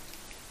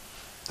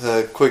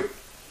 a quick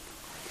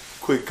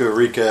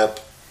recap.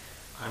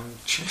 I'm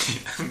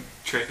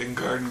trading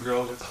Garden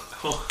Grill with.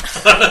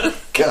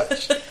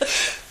 Gosh.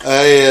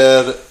 I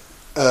had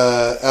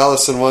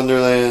Alice in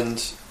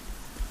Wonderland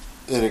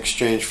in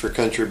exchange for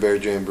Country Bear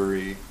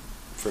Jamboree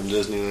from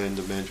Disneyland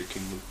to Magic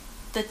Kingdom.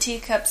 The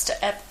teacups to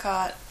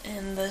Epcot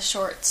and the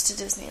shorts to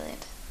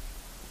Disneyland.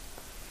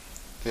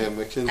 Yeah,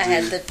 Mackenzie. I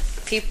had the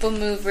People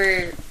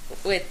Mover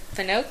with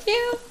Pinocchio.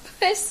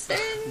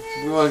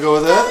 You want to go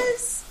with that?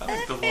 I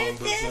like the long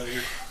Buzz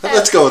Lightyear.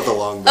 Let's go with the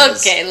long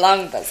buzz. Okay,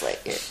 long Buzz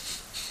Lightyear.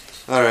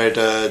 All right,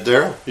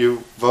 Daryl,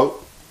 you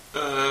vote?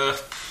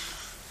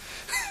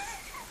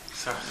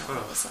 Sorry.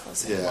 Oh.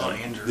 Yeah, Well,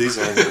 Andrew. these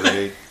aren't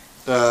great.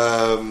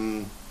 I'll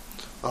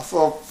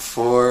vote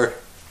for...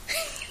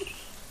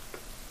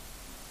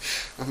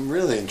 I'm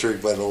really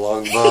intrigued by the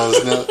long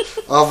buzz now.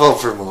 I'll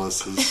vote for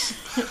Melissa's.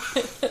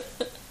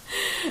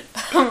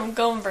 I'm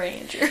going for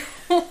Andrew.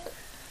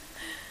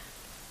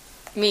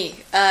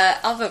 Me.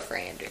 I'll vote for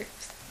Andrew.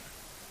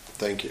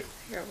 Thank you.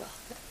 You're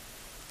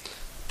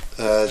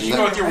welcome. Did you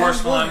go with your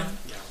worst Round one? one.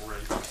 Yeah,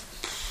 right.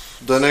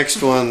 The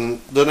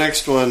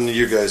next one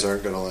you guys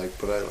aren't gonna like,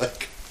 but I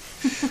like.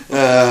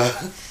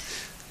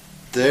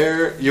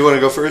 You want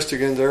to go first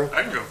again, Daryl?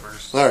 I can go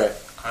first. All right.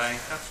 I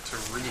have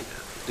to read it.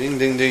 Ding,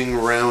 ding, ding.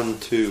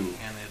 Round 2.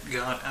 And it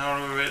got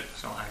out of it,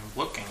 so I'm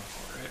looking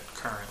for it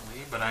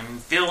currently, but I'm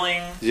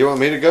feeling... Do you want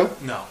me to go?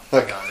 No, I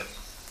Okay. got it.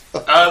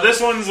 This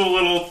one's a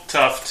little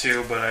tough,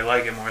 too, but I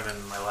like it more than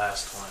my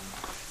last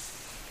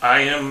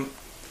one.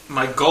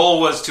 My goal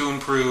was to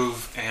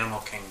improve Animal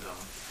Kingdom.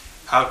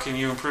 How can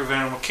you improve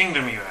Animal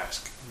Kingdom, you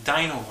ask?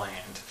 Dino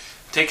Land.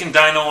 Taking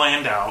Dino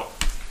Land out,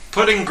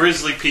 putting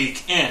Grizzly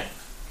Peak in.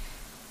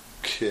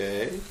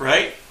 Okay.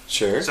 Right?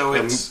 Sure. So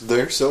it's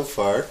there so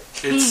far.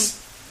 It's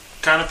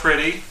kind of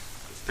pretty.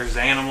 There's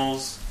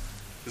animals.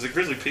 Is it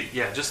Grizzly Peak?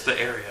 Yeah, just the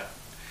area.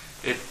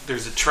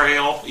 There's a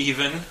trail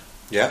even.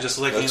 Yeah, just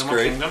like that's Animal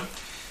great. Kingdom.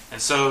 And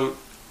so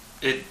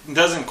it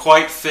doesn't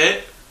quite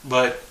fit,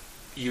 but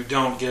you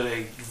don't get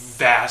a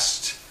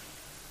vast,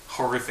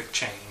 horrific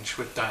change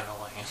with Dino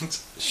Land.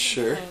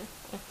 Sure.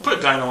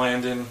 Put Dino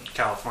Land in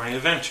California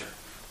Adventure.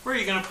 Where are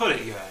you going to put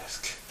it, you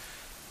ask?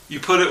 You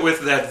put it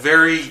with that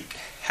very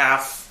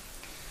half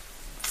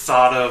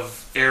thought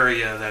of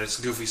area that is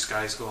Goofy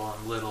Sky School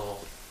and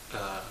Little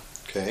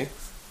Okay.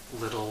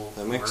 Little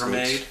That makes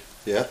Mermaid. sense.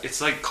 Yeah. It's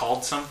like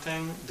called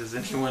something. Does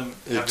anyone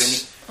have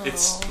It's- any?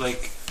 It's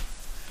like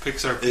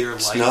Pixar Pier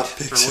It's Light. not or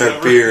Pixar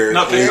whatever. Pier.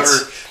 Not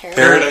It's Pixar.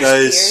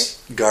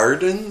 Paradise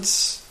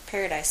Gardens?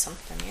 Paradise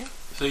something, yeah.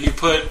 So you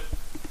put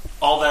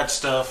all that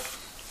stuff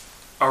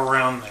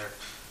around there.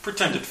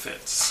 Pretend it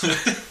fits.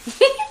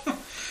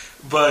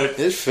 But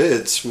It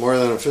fits more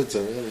than it fits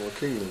in Animal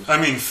Kingdom. I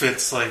mean,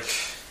 fits like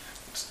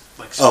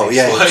Oh,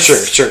 yeah,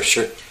 space-wise.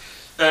 sure.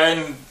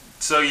 And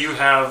so you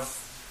have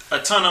a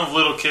ton of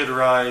little kid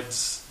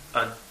rides,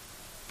 a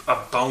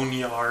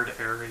boneyard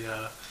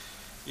area.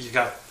 You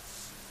got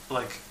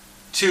like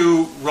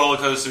 2 roller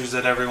coasters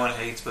that everyone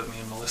hates but me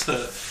and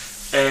Melissa.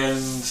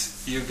 And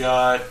you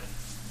got,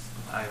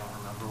 I don't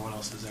remember what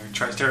else is there,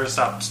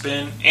 Triceratops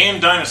Spin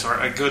and Dinosaur,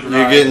 a good ride.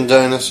 You're getting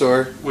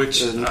Dinosaur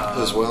Which,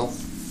 as well.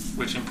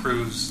 Which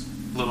improves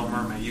Little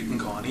Mermaid. You can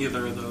go on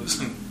either of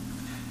those.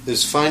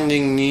 Is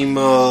Finding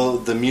Nemo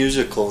the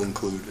musical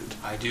included?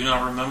 I do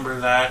not remember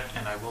that,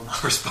 and I will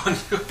not respond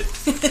to it.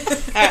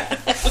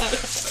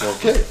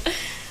 Okay.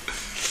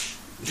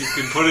 You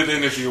can put it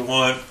in if you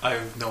want. I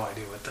have no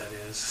idea what that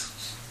is.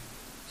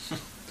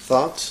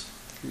 Thoughts,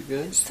 you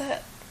guys? What's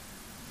that?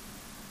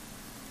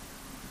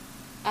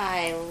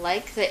 I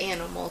like the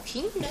Animal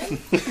Kingdom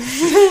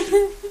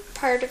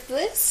part of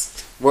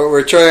this. What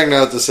we're trying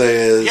not to say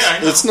is Yeah, I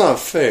know. it's not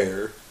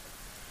fair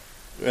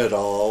at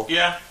all.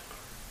 Yeah,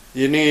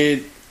 You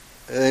need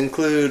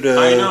include.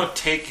 I know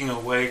taking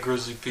away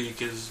Grizzly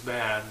Peak is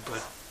bad,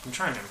 but I'm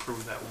trying to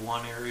improve that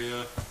one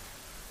area.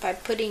 By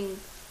putting...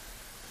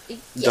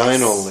 Yes.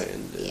 Dino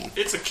Land in. Yeah.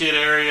 It's a kid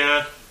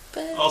area.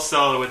 But I'll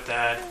sell it with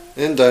that.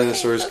 And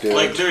Dinosaur's good.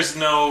 Like,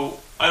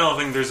 I don't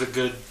think there's a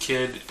good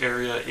kid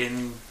area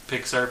in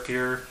Pixar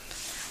Pier.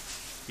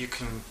 You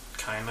can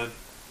kind of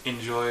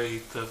enjoy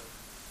the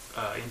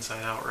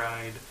Inside Out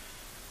ride.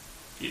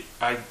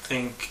 I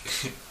think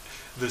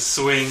the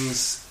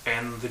swings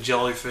and the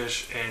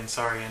jellyfish and,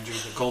 sorry Andrew,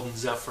 the Golden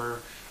Zephyr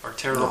are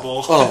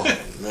terrible. Oh,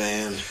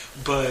 man.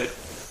 But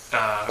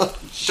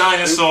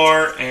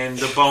Dinosaur and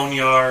the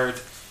Boneyard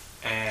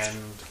and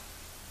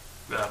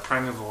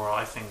Primeval World,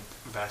 I think,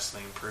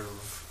 vastly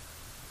improve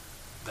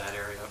that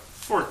area.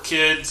 For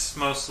kids,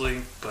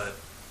 mostly, but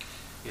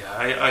yeah,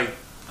 I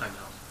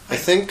know. I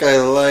think I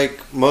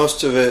like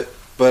most of it,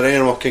 but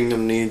Animal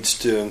Kingdom needs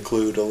to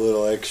include a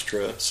little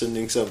extra,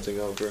 sending something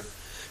over.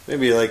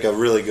 Maybe like a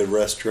really good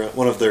restaurant,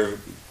 one of their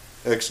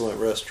excellent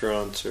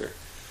restaurants, or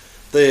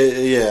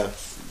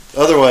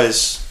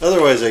Otherwise,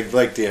 I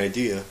like the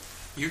idea.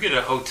 You get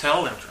a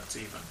hotel entrance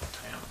even to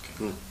Animal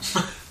Kingdom.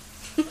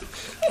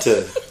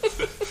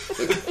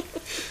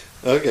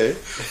 Okay.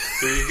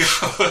 There you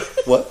go.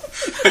 What?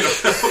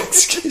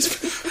 Excuse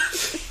me.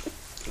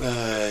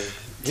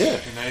 Yeah.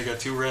 And now you got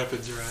 2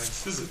 Rapids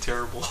rides. This is a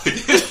terrible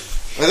idea.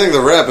 I think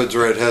the Rapids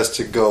ride has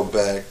to go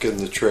back in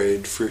the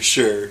trade for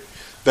sure.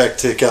 Back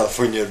to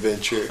California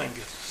Adventure. Thank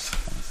goodness.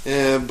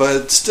 Yeah,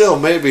 but still,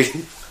 maybe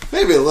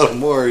a little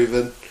more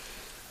even.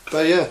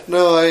 But yeah,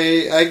 no,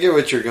 I get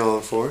what you're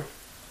going for.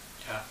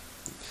 Yeah.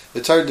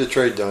 It's hard to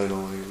trade Dino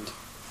Land.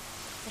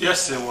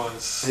 Yes, it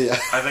was. Yeah.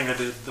 I think I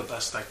did the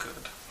best I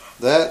could.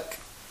 That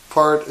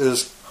part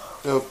is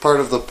part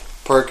of the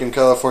park in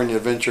California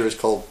Adventure is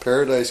called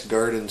Paradise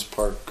Gardens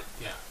Park.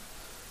 Yeah.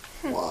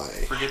 Why?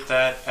 Forget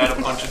that. Add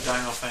a bunch of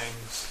dino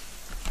things.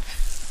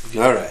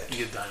 All right.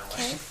 You get Dino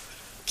Land.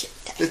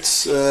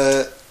 It's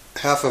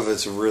half of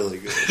it's really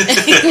good.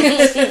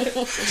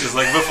 Just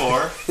like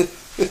before.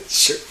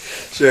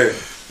 Sure.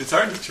 It's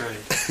hard to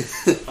trade.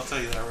 I'll tell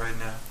you that right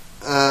now.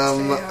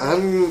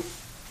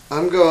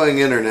 I'm going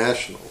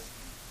international.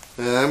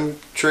 And I'm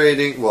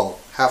trading,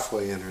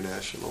 halfway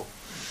international.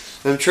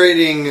 I'm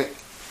trading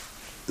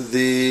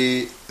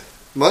the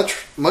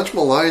much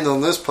maligned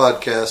on this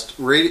podcast,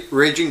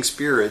 Raging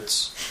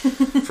Spirits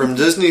from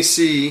Disney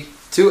Sea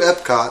to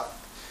Epcot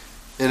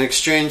in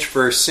exchange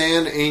for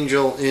San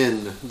Angel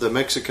Inn, the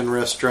Mexican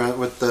restaurant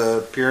with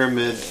the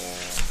pyramid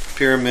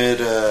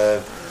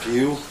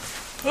view.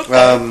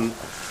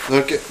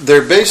 Okay,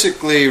 they're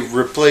basically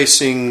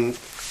replacing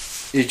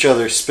each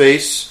other's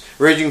space.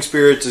 Raging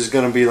Spirits is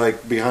going to be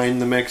like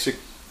behind the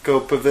Mexico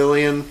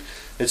Pavilion.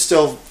 It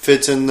still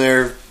fits in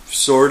there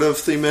sort of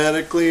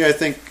thematically. I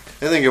think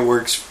it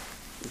works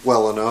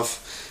well enough.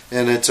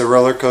 And it's a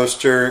roller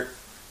coaster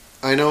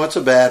I know it's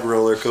a bad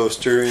roller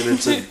coaster, and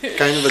it's a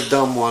kind of a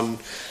dumb one,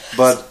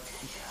 but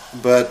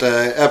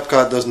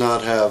Epcot does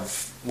not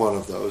have one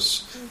of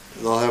those.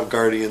 They'll have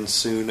Guardians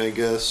soon, I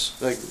guess.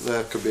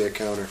 That could be a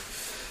counter.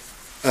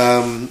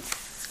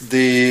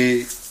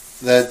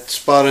 That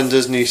spot in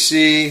Disney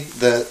Sea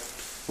that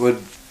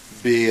would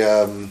be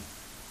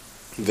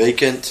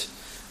vacant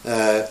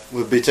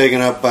would be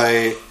taken up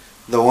by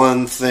the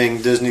one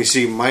thing Disney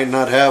Sea might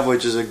not have,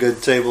 which is a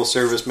good table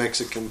service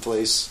Mexican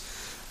place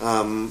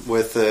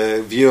with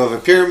a view of a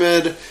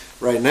pyramid.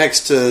 Right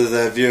next to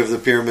the view of the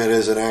pyramid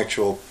is an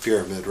actual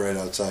pyramid right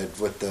outside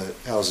with the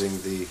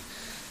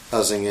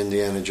housing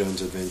Indiana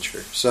Jones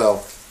Adventure.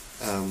 So,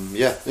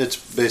 it's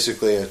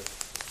basically a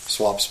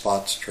swap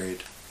spots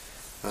trade.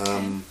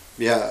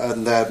 Yeah,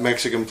 and that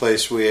Mexican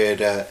place we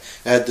ate at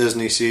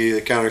Disney Sea,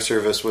 the counter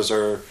service was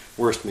our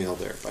worst meal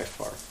there by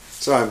far.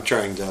 So I'm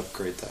trying to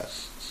upgrade that.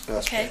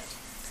 Okay.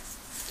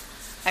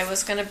 I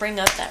was going to bring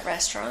up that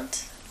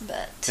restaurant,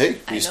 but hey,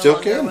 I you no still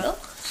longer can. will.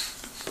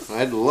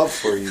 I'd love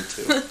for you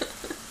to.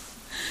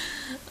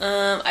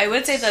 I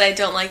would say that I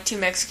don't like two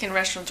Mexican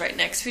restaurants right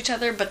next to each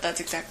other, but that's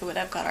exactly what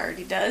Epcot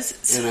already does.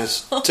 So. And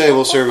it's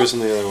table service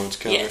and the other one's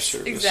counter Yes,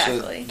 service.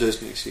 exactly. At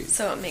Disney Sea.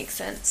 So it makes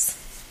sense.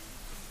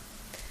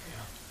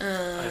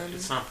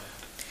 It's not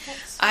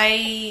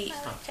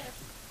bad.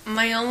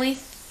 My only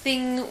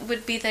thing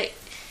would be that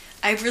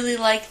I really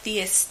like the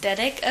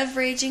aesthetic of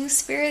Raging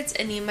Spirits,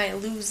 and you might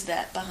lose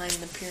that behind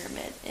the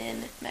pyramid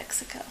in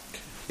Mexico.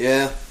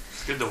 Yeah.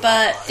 It's good to walk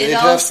But by. it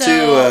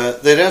also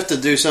they'd have to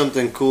do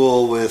something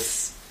cool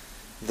with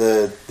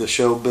the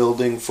show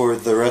building for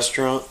the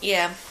restaurant.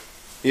 Yeah.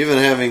 Even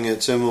having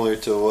it similar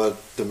to what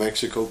the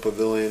Mexico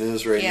Pavilion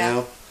is right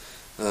Yeah.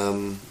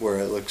 now, where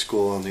it looks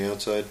cool on the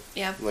outside.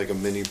 Yeah. Like a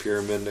mini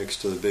pyramid next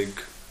to the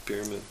big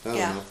pyramid. I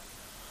don't know.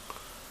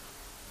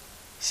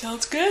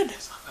 Sounds good.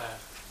 It's not bad.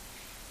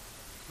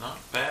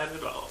 Not bad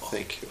at all.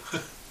 Thank you.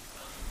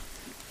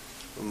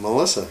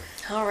 Melissa.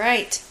 All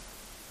right.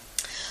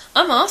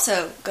 I'm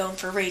also going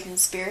for Raging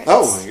Spirits.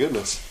 Oh my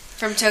goodness.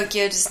 From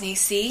Tokyo Disney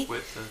Sea.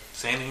 With the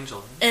Sand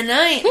Angel. And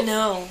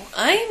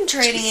I'm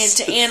trading it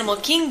to Animal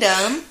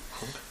Kingdom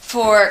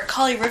for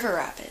Kali River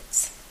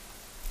Rapids.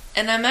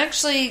 And I'm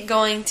actually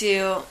going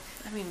to,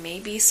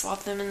 maybe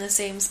swap them in the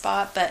same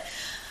spot, but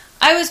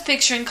I was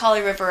picturing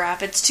Kali River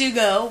Rapids to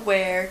go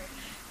where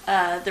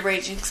the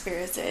Raging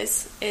Spirits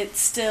is. It's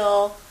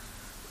still,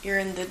 you're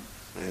in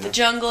the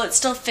jungle, it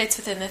still fits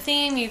within the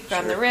theme, you've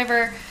gone the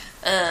river.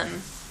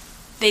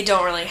 They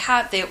don't really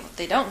have,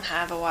 they don't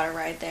have a water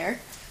ride there.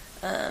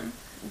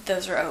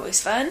 Those are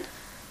always fun.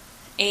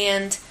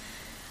 And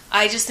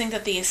I just think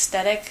that the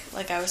aesthetic,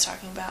 like I was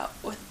talking about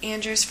with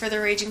Andrews for the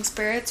Raging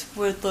Spirits,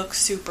 would look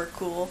super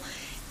cool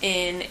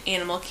in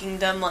Animal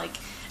Kingdom,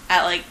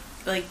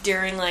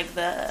 during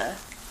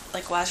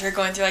while you're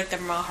going through the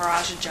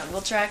Maharaja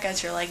Jungle Trek,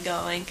 as you're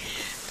going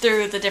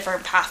through the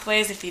different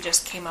pathways. If you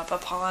just came up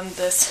upon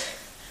this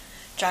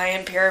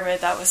giant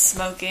pyramid that was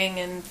smoking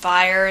and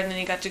fire, and then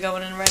you got to go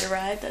in and ride a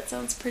ride, that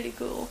sounds pretty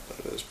cool.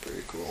 That is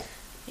pretty cool.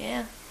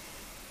 Yeah.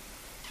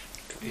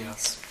 Yeah.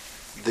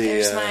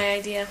 There's my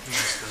idea.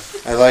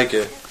 I like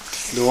it.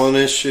 The one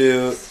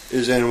issue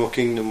is Animal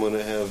Kingdom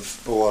wouldn't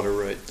have a water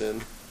right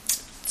then.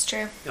 It's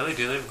true. Yeah, they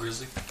do. They have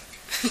Grizzly.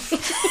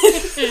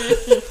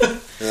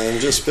 I'm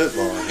just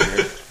spitballing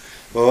here.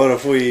 But what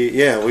if we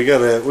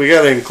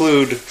gotta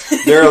include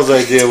Daryl's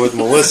idea with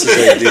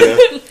Melissa's idea,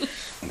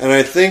 and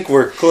I think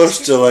we're close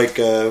to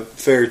a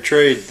fair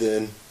trade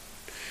then.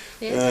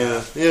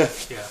 Yeah. Yeah,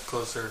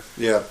 closer.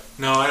 Yeah.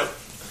 No, I don't.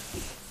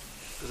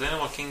 Does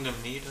Animal Kingdom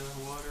need a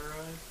water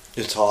ride?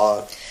 It's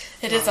hot.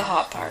 It is a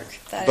hot park.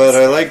 But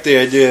I like the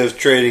idea of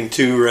trading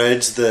two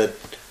rides that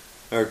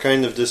are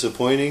kind of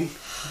disappointing.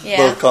 Yeah.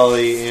 Both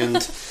Kali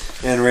and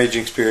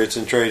Raging Spirits,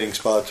 and trading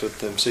spots with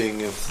them,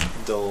 seeing if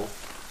they'll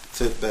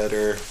fit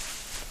better,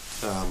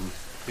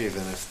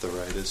 even if the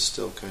ride is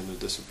still kind of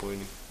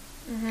disappointing.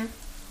 Mm-hmm.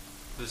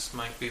 This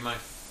might be my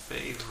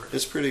favorite.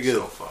 It's pretty good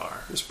so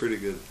far. It's pretty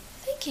good.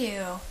 Thank you.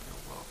 You're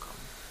welcome.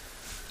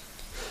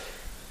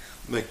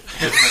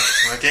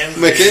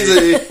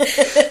 Mackenzie.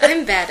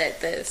 I'm bad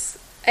at this.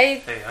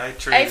 I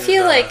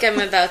feel like I'm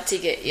about to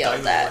get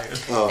yelled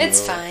at. Oh,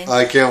 It's no. fine.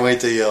 I can't wait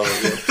to yell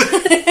at you.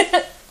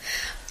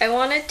 I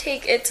want to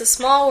take It's a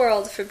Small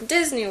World from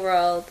Disney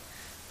World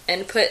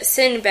and put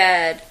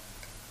Sinbad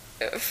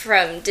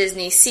from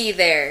Disney Sea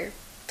there.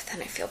 But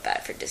then I feel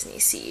bad for Disney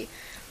Sea.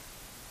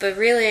 But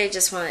really, I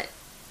just want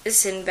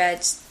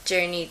Sinbad's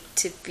journey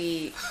to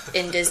be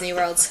in Disney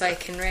World so I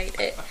can write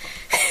it.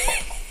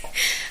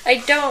 I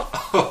don't...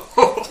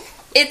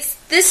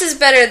 This is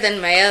better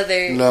than my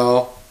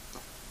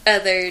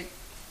other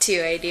two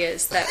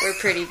ideas that were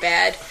pretty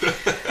bad.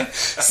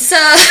 So...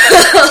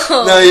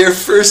 No, your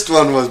first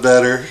one was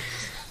better.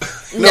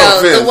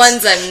 No, the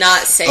ones I'm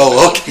not saying.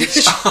 Oh, okay.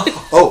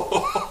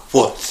 Oh,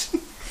 what?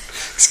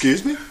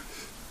 Excuse me?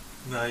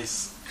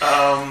 Nice.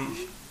 I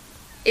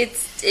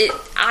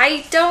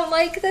don't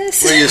like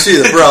this. Well, you see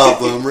the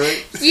problem,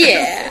 right?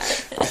 Yeah.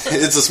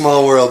 It's a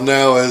Small World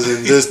now, as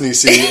in Disney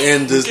Sea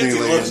and Mackenzie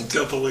loves Disneyland.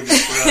 doubling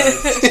its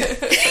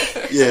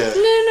rides. Yeah.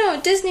 No,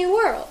 Disney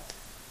World.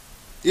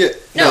 Yeah.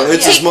 No,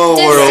 It's a take Small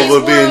Disney World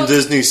would be in World.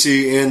 Disney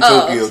Sea and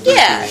Oh, Tokyo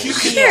yeah. Disneyland. You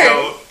can Sure.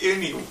 go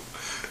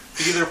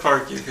either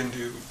park you can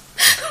do.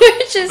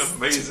 Which An is,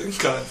 amazing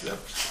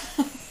concept.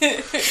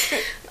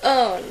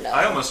 oh no.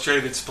 I almost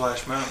traded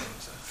Splash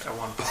Mountains at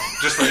one point,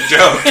 just for a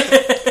joke.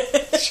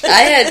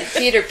 I had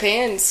Peter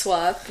Pan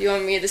swap. You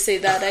want me to say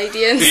that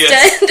idea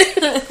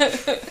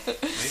instead?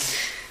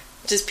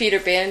 Just Peter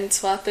Pan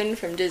swapping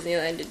from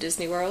Disneyland to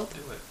Disney World? Do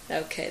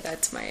it. Okay,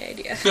 that's my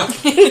idea. You gotta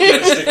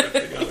stick with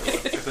the other one,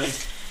 I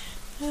think.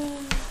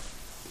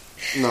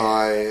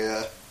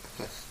 No,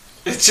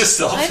 It's just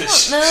I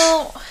selfish. don't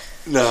know.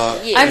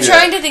 no. Yeah. I'm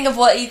trying to think of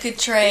what you could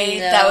trade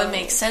that would No.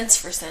 make sense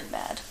for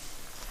Sinbad.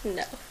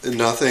 No.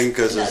 Nothing,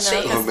 because it's No,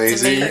 'cause it's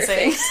amazing. amazing.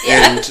 Perfect.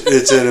 Yeah. And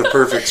it's in a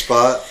perfect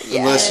spot, Yeah.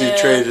 unless you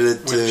traded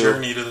it With to...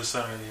 Journey to the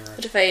Center of the What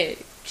Earth. if I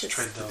Just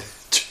trade those.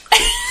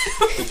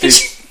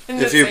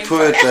 If you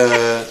put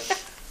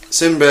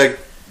Sinbad,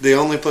 the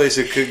only place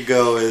it could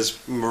go is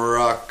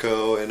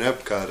Morocco and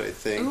Epcot, I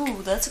think.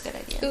 Ooh, that's a good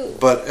idea. Ooh.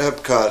 But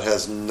Epcot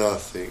has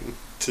nothing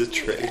to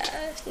trade.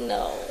 Yeah,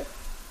 no.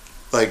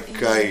 Like,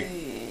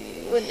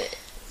 Would it?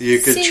 you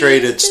could See,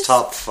 trade its this-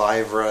 top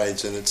 5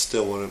 rides and it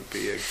still wouldn't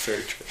be a fair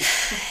trade.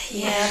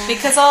 Yeah,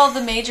 because all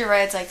the major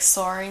rides like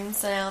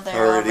Soaring's now they're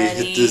Already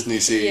already, at Disney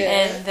Sea. Yeah.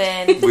 and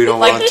then We don't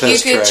like want a you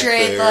test could track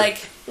trade there. like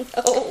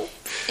No.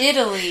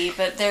 Italy,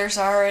 but there's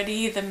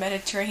already the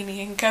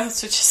Mediterranean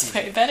coast, which is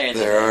way better than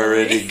They're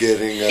already Italy.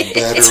 getting a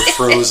better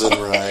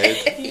Frozen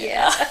ride.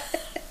 Yeah.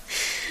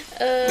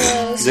 So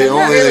The I'm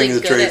not only really thing to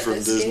good trade at from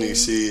this Disney game.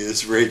 Sea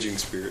is Raging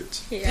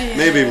Spirits. Yeah.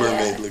 Maybe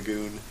Mermaid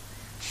Lagoon.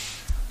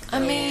 I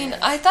mean,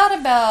 I thought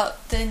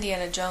about the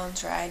Indiana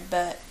Jones ride,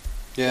 but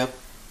Yeah.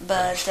 Putting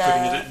it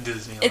at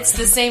Disneyland. it's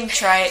the same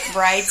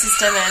ride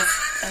system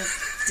as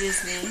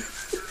Disney.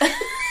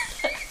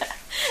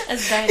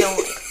 As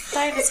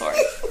dinosaur.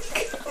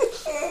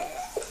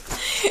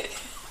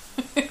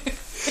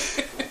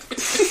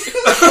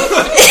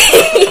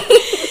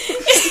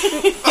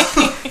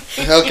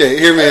 Okay,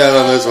 hear me out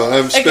on this one.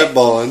 I'm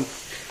spitballing.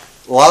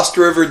 Lost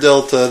River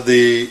Delta,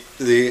 the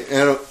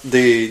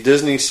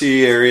Disney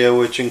Sea area,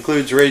 which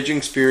includes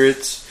Raging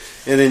Spirits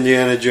and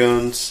Indiana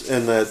Jones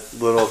and that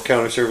little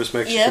counter service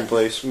Mexican Yep.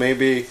 place.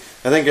 Maybe,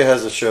 I think it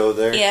has a show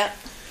there. Yeah.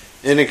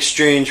 In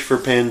exchange for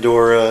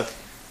Pandora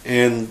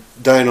and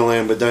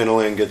Dinoland, but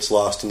Dinoland gets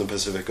lost in the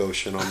Pacific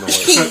Ocean on the way.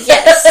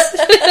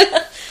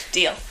 Yes.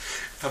 Deal.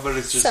 How about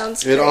it's just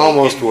Sounds It great.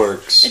 almost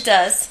works. It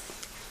does.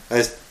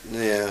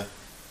 Yeah.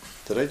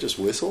 Did I just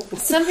whistle?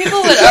 Some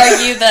people would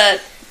argue that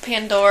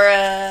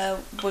Pandora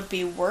would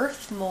be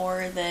worth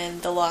more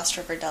than the Lost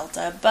River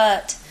Delta,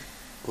 but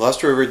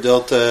Lost River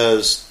Delta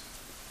is,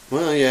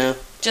 well, yeah.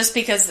 just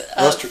because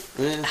Lost, of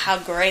yeah. how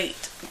great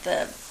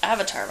the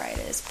Avatar ride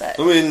is, but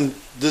I mean,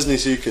 Disney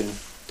Sea can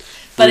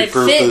But it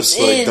repurpose fits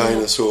like in-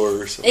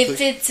 dinosaur or something. it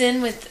fits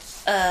in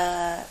with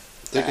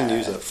They can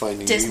use that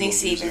Finding Disney Nemo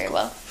Sea music. very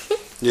well.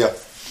 Yeah.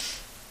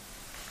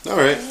 All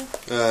right.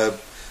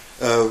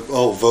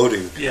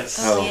 Voting. yes.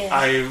 Oh. Yeah.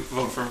 I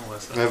vote for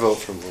Melissa. I vote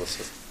for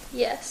Melissa.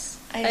 Yes.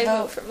 I I vote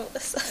vote for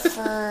Melissa.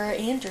 For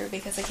Andrew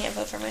because I can't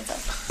vote for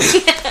myself.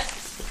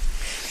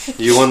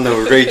 You won the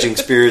Raging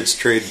Spirits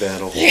trade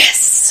battle.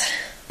 Yes.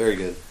 Very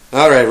good.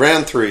 All right,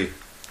 round 3.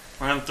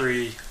 Round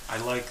 3. I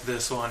like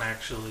this one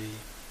actually.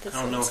 This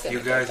I don't know one's if gonna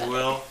you go guys better.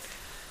 will,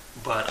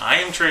 but I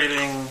am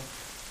trading.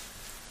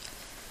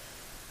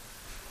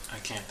 I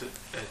can't.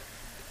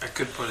 I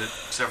could put it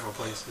several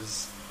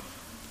places.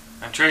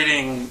 I'm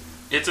trading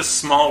It's a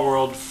Small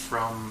World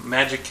from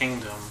Magic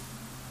Kingdom.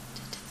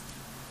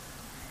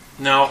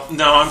 No,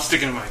 I'm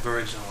sticking to my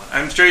original one.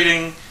 I'm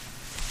trading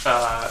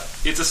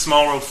It's a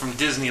Small World from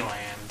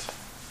Disneyland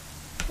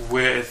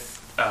with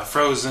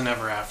Frozen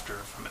Ever After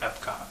from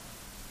Epcot.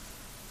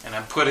 And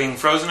I'm putting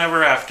Frozen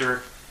Ever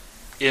After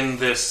in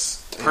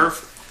this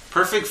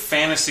perfect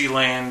fantasy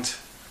land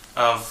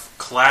of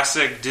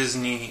classic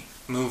Disney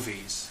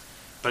movies,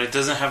 but it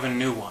doesn't have a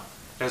new one.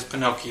 It has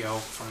Pinocchio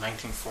from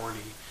 1940.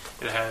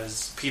 It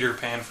has Peter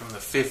Pan from the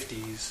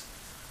 50s,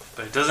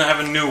 but it doesn't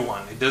have a new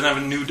one. It doesn't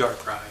have a new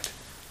dark ride.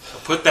 So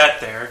put that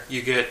there.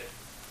 You get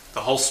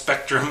the whole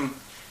spectrum,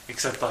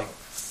 except like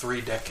 3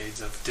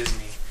 decades of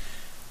Disney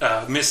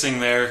missing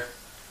there.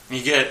 And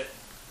you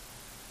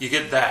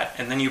get that,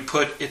 and then you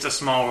put It's a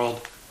Small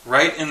World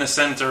right in the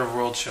center of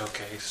World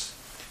Showcase,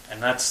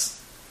 and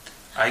that's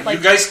Like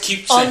you guys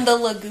keep saying On the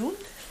lagoon?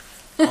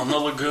 on the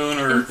lagoon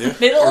or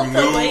Middle or of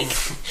the move lake.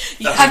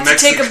 You out of have to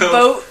take a Mexico.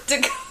 boat to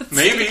go.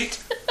 Maybe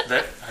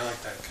that I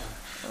like that kind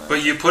of.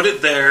 But you put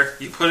it there.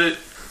 You put it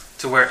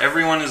to where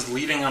everyone is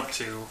leading up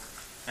to,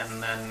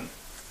 and then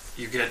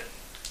you get.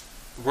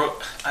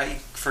 I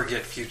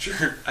forget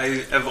Future.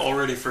 I have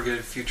already forget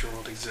Future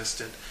World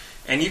existed,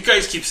 and you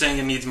guys keep saying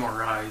it needs more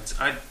rides.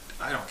 I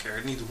don't care.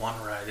 It needs one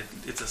ride.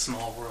 It's a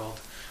small world.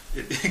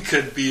 It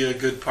could be a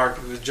good park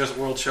if it was just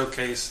World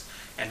Showcase,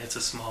 and it's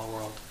a small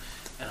world,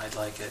 and I'd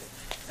like it.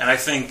 And I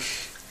think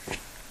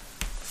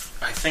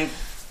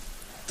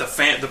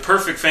the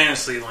perfect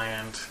fantasy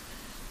land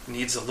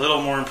needs a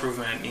little more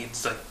improvement. It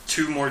needs like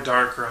 2 more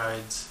dark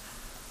rides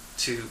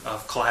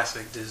of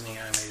classic Disney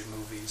animated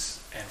movies,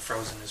 and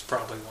Frozen is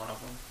probably one of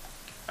them.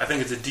 I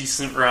think it's a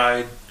decent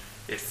ride.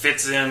 It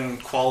fits in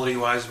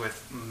quality-wise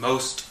with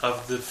most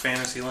of the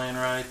Fantasyland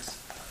rides.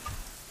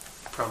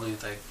 Probably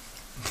like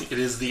it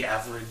is the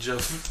average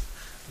of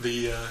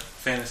the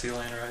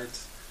Fantasyland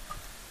rides.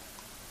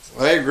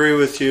 I agree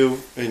with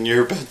you, and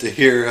you're about to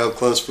hear how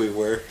close we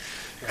were,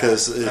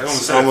 because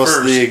it's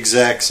almost the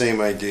exact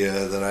same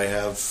idea that I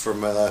have for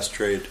my last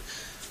trade.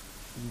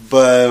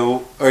 But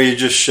are you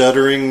just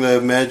shuttering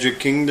the Magic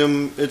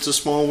Kingdom It's a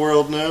Small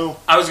World now?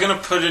 I was going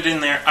to put it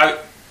in there.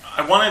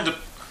 I wanted to...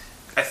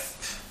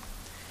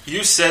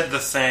 you said the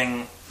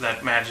thing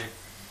that Magic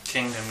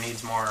Kingdom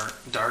needs more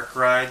dark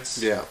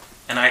rides. Yeah.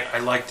 And I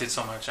liked it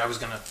so much, I was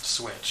going to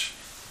switch.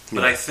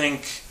 But I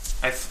think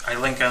I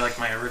like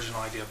my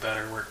original idea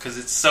better, because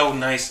it's so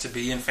nice to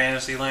be in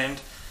Fantasyland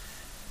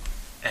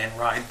and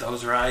ride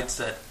those rides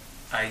that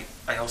I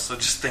also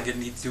just think it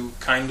needs to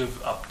kind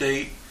of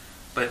update,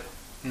 but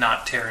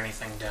not tear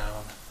anything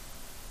down.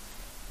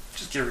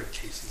 Just get rid of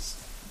Casey's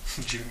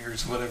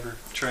Junior's whatever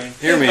train.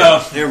 Hear me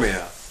out. Hear me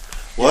out.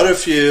 What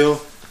if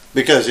you...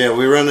 Because,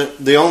 we run it...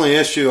 The only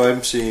issue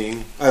I'm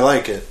seeing... I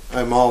like it.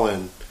 I'm all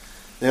in.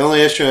 The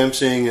only issue I'm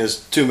seeing is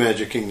 2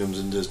 Magic Kingdoms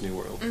in Disney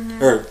World.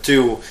 Mm-hmm. Or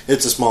 2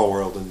 It's a Small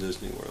World in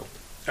Disney World.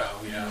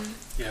 Oh, yeah.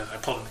 Mm-hmm. Yeah, I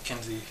pulled a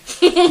McKinsey.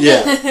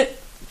 Yeah.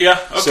 Yeah,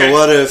 okay. So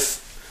what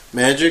if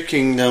Magic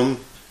Kingdom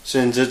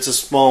sends It's a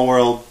Small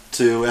World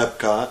to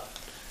Epcot,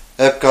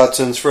 Epcot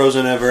sends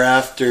Frozen Ever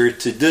After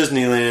to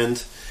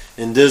Disneyland,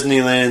 and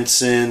Disneyland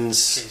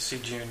sends... Casey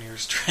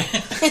Junior's train.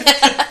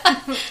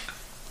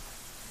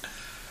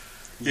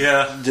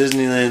 Yeah.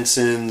 Disneyland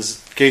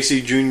sends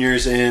Casey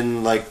Junior's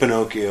in, like,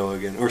 Pinocchio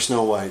again. Or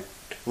Snow White.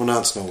 Well,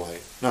 not Snow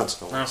White. Not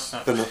Snow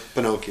White.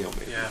 Pinocchio,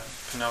 maybe. Yeah,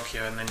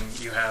 Pinocchio, and then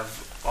you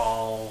have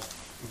all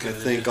good... I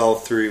think all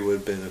 3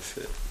 would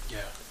benefit.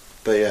 Yeah.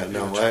 But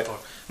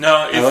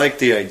I like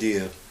the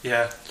idea.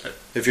 Yeah.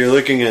 If you're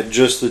looking at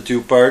just the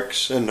 2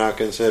 parks and not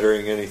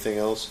considering anything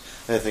else,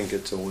 I think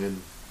it's a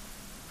win.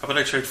 How about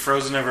I trade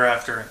Frozen Ever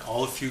After and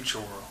all of Future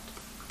World?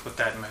 Put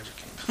that in Magic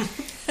Kingdom.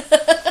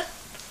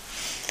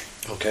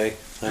 Okay,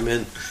 I'm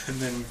in. And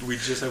then we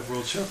just have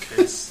World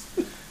Showcase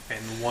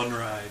and 1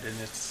 ride, and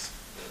it's...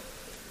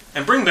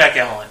 And bring back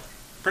Ellen.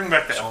 Bring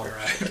back the Ellen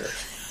ride.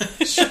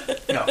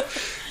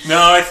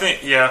 No, I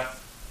think,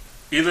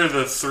 either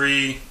the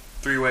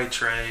three-way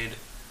trade,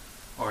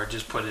 or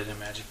just put it in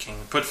Magic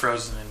Kingdom. Put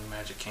Frozen in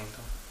Magic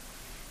Kingdom.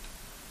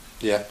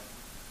 Yeah.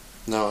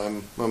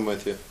 No, I'm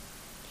with you.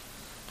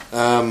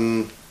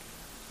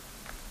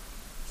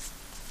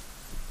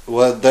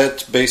 Well,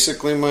 that's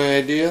basically my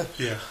idea.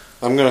 Yeah.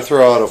 I'm going to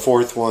throw out a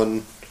 4th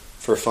one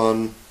for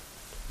fun.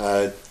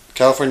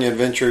 California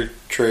Adventure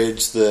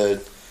trades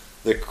the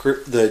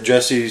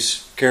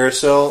Jesse's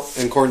Carousel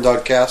and Corn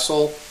Dog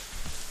Castle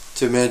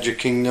to Magic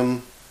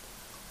Kingdom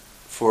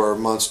for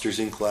Monsters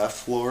Inc. Laugh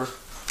Floor.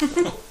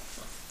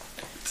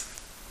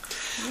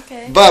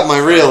 Okay. But my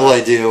real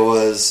idea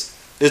was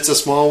It's a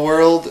Small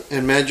World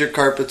and Magic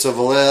Carpets of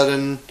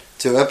Aladdin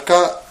to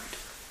Epcot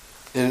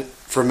and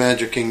for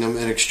Magic Kingdom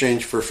in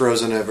exchange for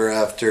Frozen Ever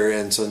After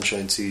and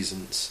Sunshine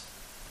Seasons.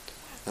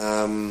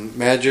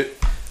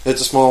 It's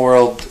a Small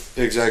World,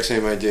 exact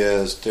same idea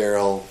as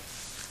Daryl.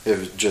 It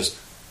would just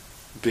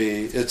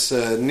be... It's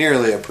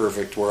nearly a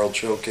perfect World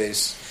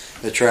Showcase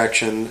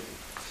attraction.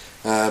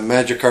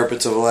 Magic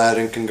Carpets of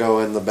Aladdin can go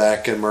in the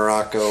back in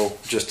Morocco,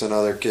 just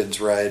another kid's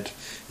ride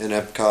in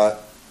Epcot.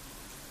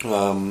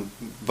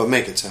 But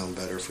make it sound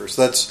better first.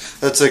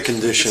 That's a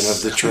condition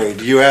of the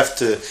trade. You have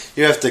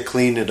to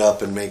clean it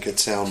up and make it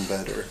sound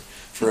better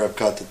for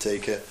Epcot to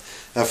take it.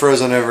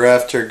 Frozen Ever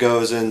After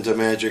goes into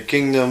Magic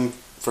Kingdom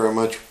for a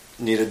much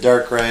needed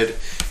dark ride,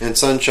 and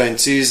Sunshine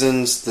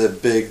Seasons, the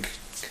big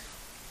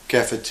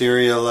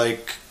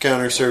cafeteria-like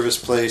counter service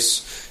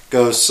place,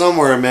 goes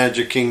somewhere in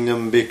Magic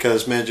Kingdom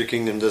because Magic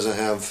Kingdom doesn't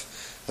have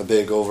a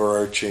big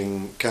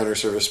overarching counter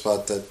service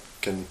spot that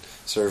can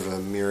serve a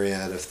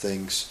myriad of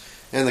things.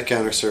 And the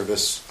counter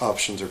service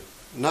options are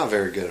not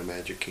very good at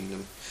Magic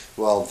Kingdom.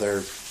 Well,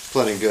 they're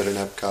plenty good in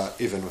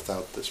Epcot, even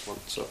without this one.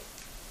 So,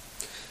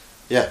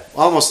 yeah,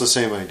 almost the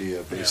same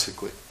idea,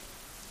 basically.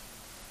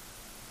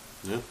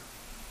 Yeah.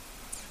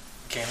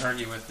 Can't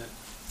argue with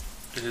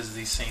it. It is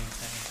the same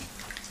thing.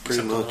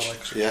 Pretty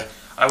much, yeah.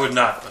 I would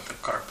not put the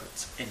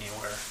carpets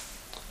anywhere.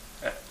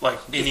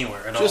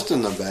 Anywhere at all. Just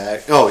in the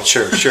back. Oh,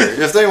 sure.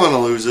 If they want to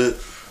lose it,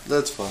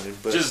 that's fine.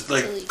 But just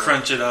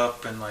crunch it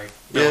up and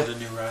build a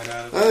new ride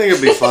out of it. I think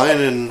it'd be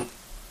fine in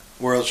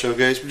World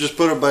Showcase. Just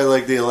put it by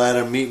the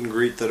Aladdin meet and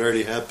greet that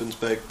already happens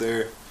back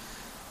there.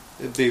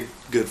 It'd be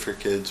good for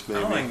kids, maybe.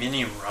 I don't think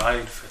any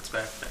ride fits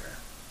back there.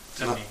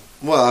 To me.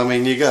 Well, I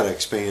mean, you got to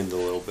expand a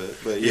little bit,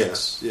 but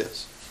yes.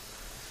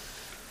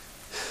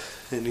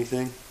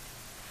 Anything?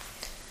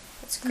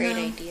 That's great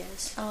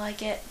ideas. I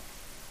like it.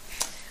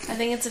 I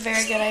think it's a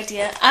very good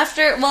idea.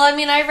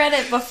 I read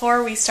it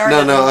before we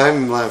started. No,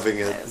 I'm laughing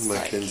at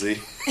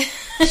Mackenzie.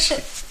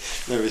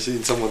 Never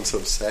seen someone so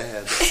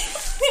sad.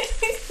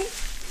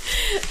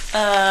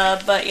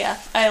 But yeah,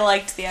 I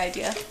liked the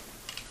idea.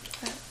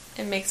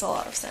 It makes a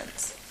lot of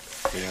sense.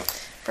 Yeah.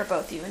 For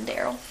both you and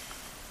Daryl.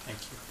 Thank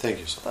you. Thank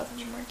you so much. Both of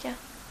them work, yeah.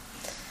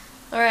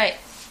 Alright.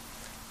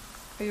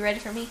 Are you ready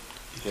for me?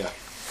 Yeah.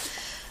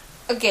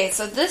 Okay,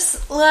 so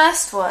this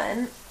last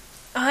one,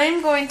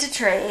 I'm going to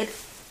trade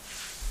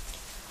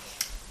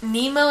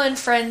Nemo and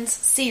Friends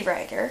Sea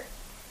Rider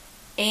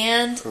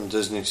and From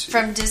Disney Sea.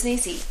 from Disney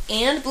Sea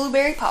and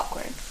Blueberry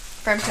Popcorn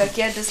from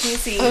Tokyo Disney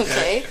Sea.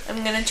 Okay.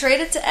 I'm going to trade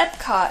it to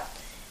Epcot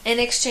in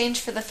exchange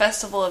for the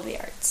Festival of the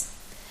Arts.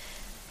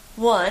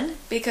 One,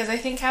 because I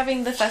think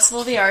having the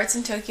Festival of the Arts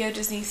in Tokyo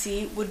Disney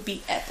Sea would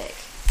be epic.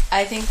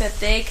 I think that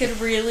they could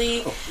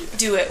really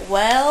do it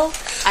well.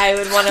 I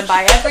would want to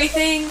buy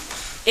everything.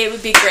 It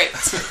would be great.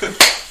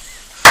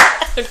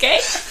 Okay?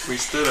 We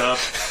stood up.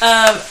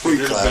 We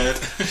did a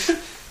clapped. bit.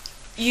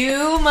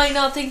 You might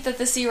not think that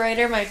the Sea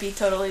Rider might be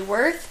totally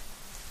worth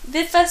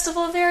the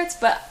Festival of the Arts,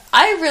 but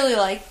I really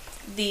like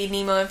the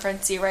Nemo and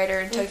Friends Sea Rider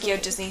in Tokyo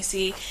Disney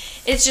Sea.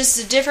 It's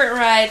just a different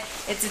ride.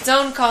 It's its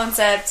own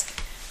concept.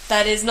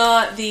 That is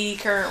not the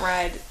current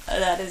ride.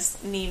 That is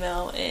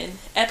Nemo in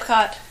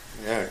Epcot.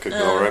 Yeah, it could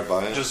go right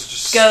by it.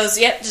 Just Goes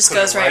put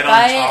goes it right on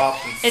by top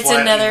it. and It's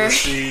flatten another. the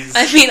seas.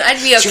 I mean,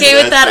 I'd be okay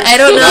with that. I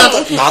don't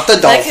know. Not the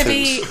That dolphins. could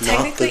be Not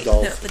technically the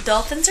dolphins. no. The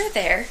dolphins are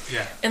there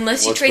Yeah.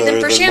 unless you What's trade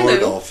them better for than more Shamu.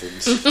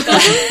 dolphins?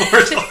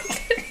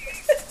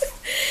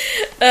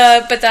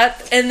 But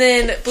that and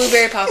then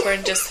Blueberry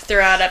Popcorn just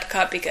throw out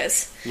Epcot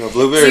because No,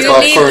 blueberry you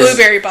need popcorn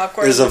blueberry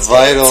popcorn is a in this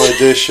vital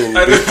addition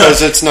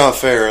because it's not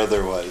fair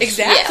otherwise. game.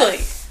 Exactly.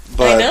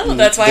 But know,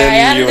 that's why then I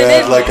added you it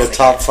add in. like a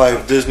top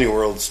 5 Disney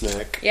World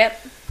snack.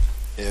 Yep.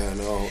 Yeah,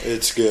 no,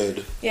 it's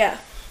good. Yeah.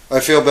 I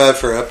feel bad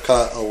for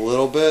Epcot a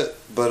little bit,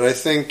 but I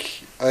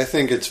think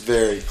it's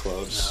very No,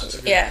 close. it's a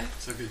good, Yeah.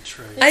 It's a good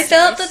trade. I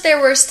felt that there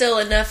were still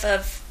enough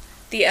of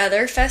the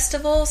other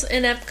festivals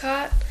in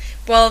Epcot.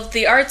 While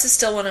the arts is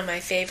still one of my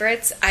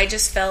favorites, I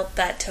just felt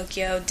that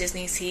Tokyo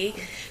Disney Sea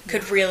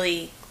could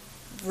really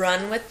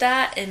run with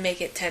that and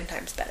make it 10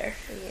 times better.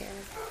 Yeah.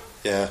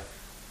 Yeah.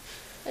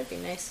 That'd be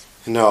nice.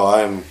 No,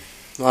 I'm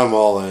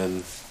all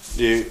in.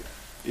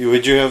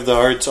 Would you have the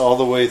arts all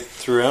the way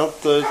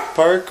throughout the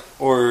park,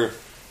 or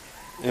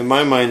in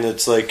my mind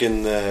it's like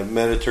in the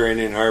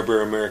Mediterranean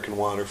Harbor American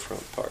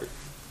Waterfront Park?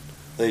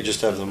 They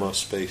just have the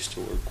most space to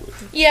work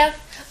with. Yeah,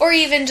 or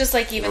even just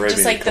like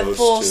Arabian the Coast,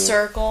 full too.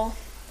 circle.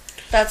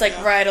 That's like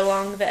right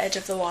along the edge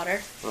of the water.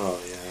 Oh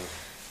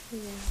yeah,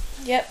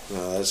 Yep.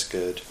 no, that's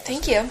good.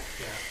 Thank you. Yeah.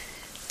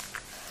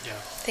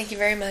 Thank you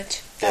very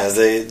much. Yeah,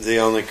 the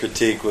only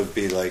critique would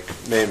be like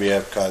maybe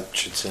Epcot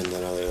should send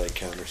another like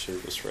counter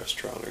service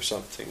restaurant or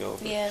something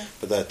over. Yeah.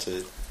 But that's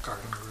it.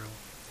 Garden grill.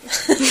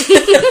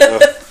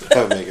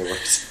 That would make it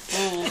worse.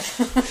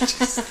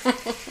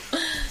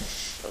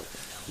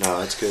 No,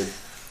 that's good.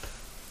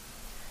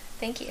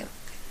 Thank you.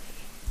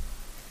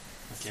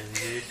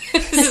 Mackenzie.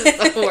 This is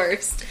the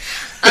worst.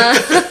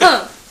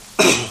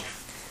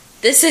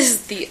 This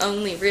is the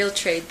only real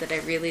trade that I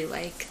really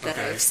like that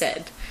Okay. I've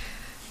said.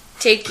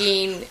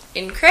 Taking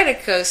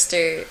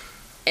Incredicoaster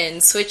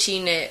and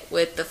switching it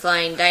with the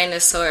flying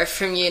dinosaur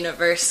from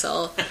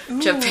Universal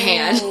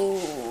Japan.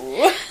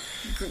 Ooh.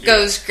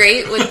 Goes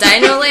great with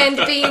Dino Land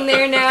being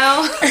there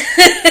now.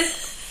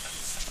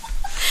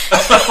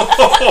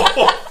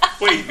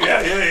 Wait,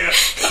 yeah.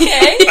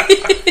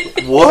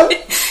 Okay. What?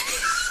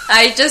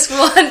 I just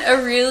want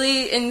a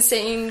really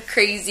insane,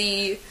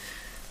 crazy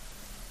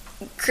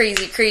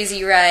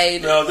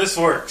ride No, this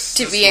works.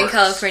 to This be in works.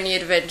 California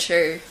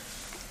Adventure.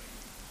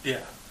 Yeah.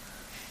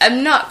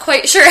 I'm not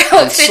quite sure how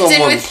it fits in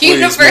Someone with please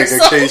Universal.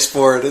 make a case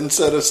for it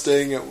instead of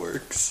staying at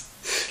Works.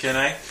 Can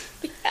I?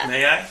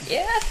 May I?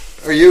 Yeah.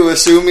 Are you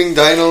assuming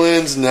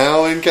Dinoland's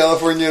now in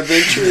California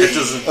Adventure? It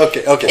doesn't.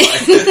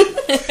 Okay.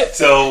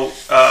 So,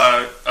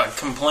 a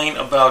complaint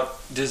about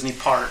Disney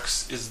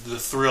parks is the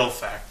thrill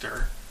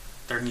factor.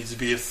 There needs to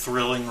be a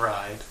thrilling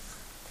ride,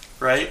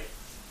 right?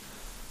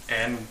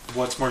 And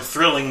what's more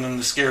thrilling than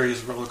the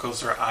scariest roller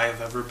coaster I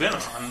have ever been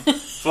on?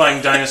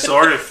 Flying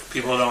Dinosaur, if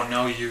people don't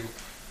know you,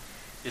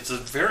 it's a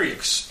very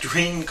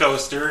extreme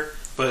coaster,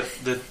 but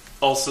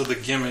also the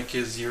gimmick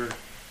is you're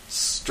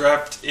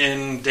strapped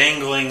in,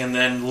 dangling, and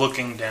then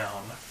looking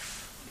down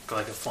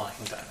like a flying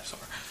dinosaur.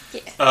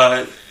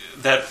 Yeah.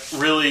 That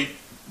really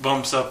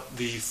bumps up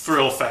the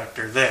thrill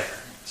factor there.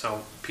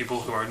 So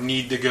people who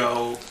need to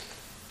go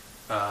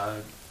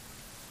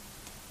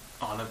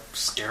on a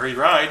scary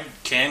ride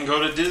can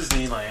go to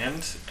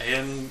Disneyland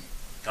and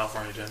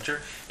California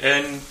Adventure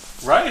and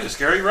ride a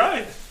scary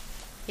ride.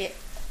 Yeah.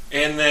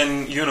 And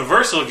then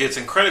Universal gets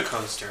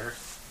Incredicoaster,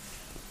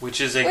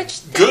 which is a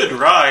Which- good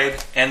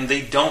ride, and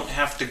they don't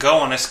have to go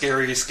on a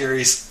scary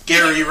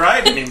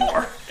ride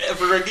anymore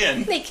ever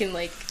again. They can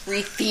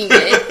retheme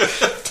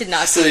it to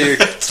not So be you're,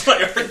 That's my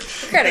argument.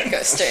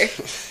 Incredicoaster.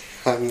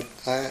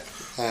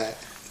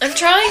 I'm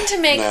trying to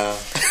make. no.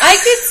 I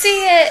could see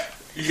it.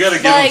 You got to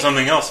give them Like-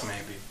 something else, maybe.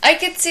 I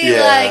could see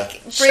Yeah.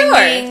 Sure,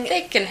 bringing.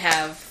 they can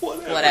have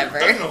Whatever. whatever.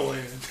 Dino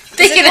Land.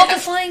 Is it called the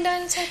Flying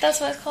Dinosaur?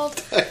 That's what it's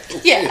called?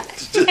 Yeah.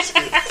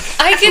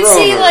 I could Thrown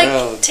see, like,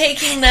 around.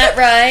 taking that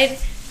ride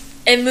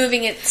and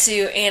moving it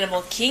to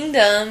Animal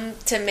Kingdom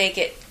to make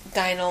it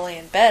Dino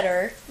Land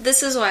better.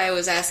 This is why I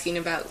was asking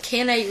about,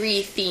 can I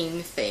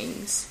re-theme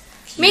things?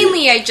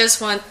 Mainly, I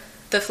just want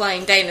the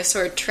Flying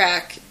Dinosaur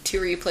track to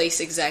replace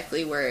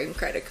exactly where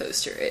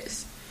Incredicoaster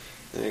is.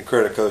 And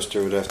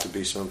Incredicoaster would have to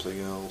be something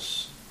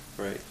else,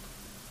 right?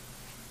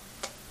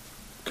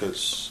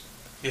 Because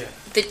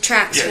The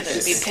tracks Yeah, would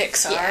Couldn't be just...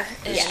 Pixar. Yeah.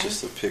 it's Yeah.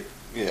 just a pick.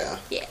 Yeah.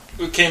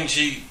 Well, Can't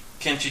she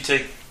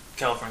take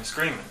California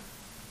Screaming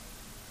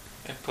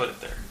and put it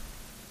there?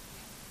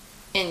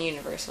 And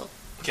Universal.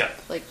 Yeah.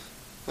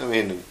 I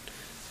mean,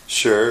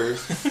 sure.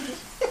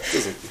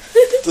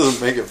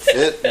 doesn't make it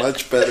fit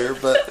much better,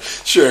 but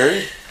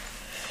sure.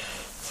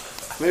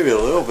 Maybe a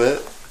little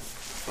bit.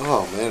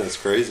 Oh man, it's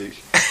crazy.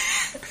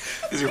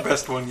 Is your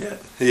best one yet?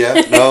 Yeah,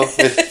 no,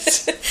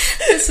 it's,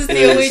 This is It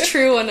the only is.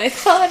 true one I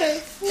thought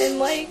of and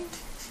liked.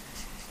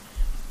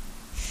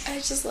 I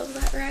just love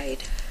that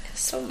ride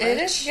so much. It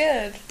is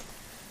good.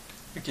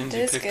 Mackenzie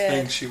It is picked good.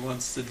 things she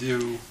wants to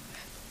do.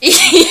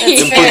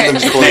 That's and fair.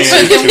 put them closer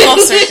Put them to it.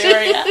 closer to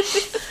her, yeah.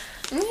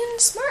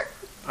 Smart.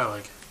 I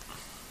like it.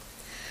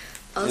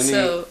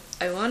 Also,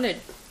 I wanted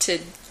to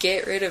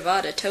get rid of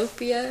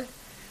Autotopia,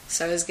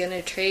 so I was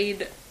gonna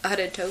trade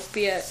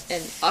Autotopia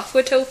and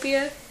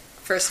Aquatopia.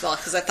 First of all,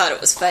 because I thought it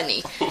was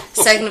funny.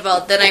 Second of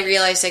all, then I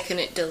realized I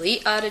couldn't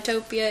delete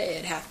Autotopia.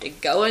 It'd have to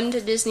go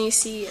into Disney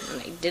Sea,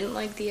 and I didn't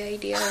like the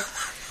idea.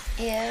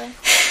 Yeah.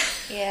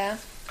 Yeah.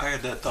 I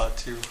had that thought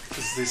too,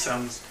 because they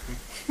sound.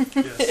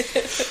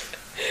 Yes.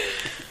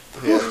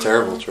 Yeah,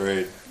 terrible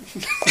trade.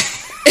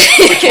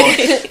 Which one?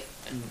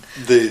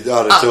 The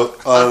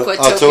Aquatopia.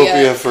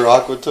 Autopia for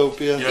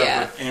Aquatopia. Yeah,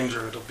 Yeah. but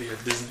Andrew, it'll be at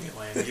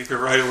Disneyland. You can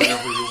ride it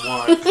whenever you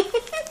want.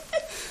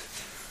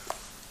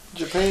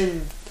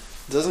 Japan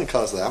doesn't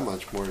cost that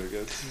much more to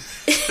go to.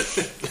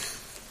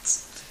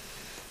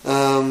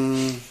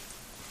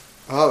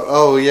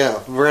 Oh yeah,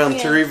 round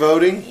Yeah. 3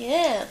 voting.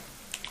 Yeah.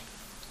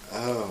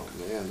 Oh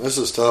man, this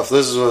is tough.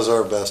 This was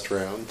our best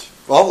round,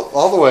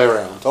 all the way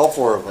around, all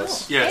 4 of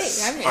us.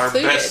 Yes, Hey, I'm our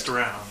included. best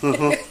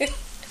round.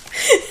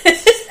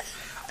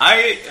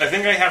 I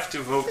think I have to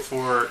vote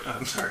for.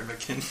 I'm sorry,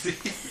 Mackenzie.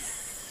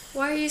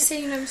 Why are you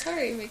saying I'm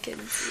sorry,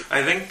 Mackenzie?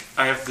 I think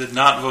I have to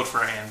not vote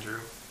for Andrew,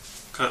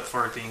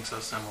 for it being so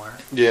similar,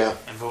 Yeah,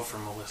 and vote for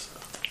Melissa.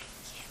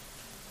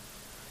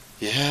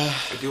 yeah.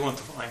 I do want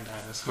the flying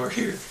dinosaur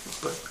here,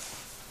 but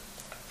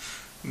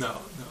no.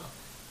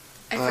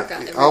 I forgot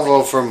everybody. I'll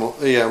vote for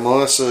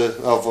Melissa.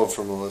 I'll vote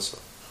for Melissa.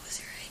 What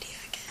was your idea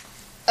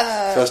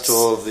again?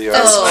 Festival of the Arts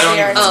Oh, I don't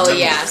even oh remember.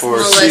 yeah,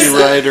 for Sea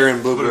Melissa. Rider and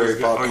What Blueberry is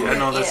good? Oh Popcorn. yeah,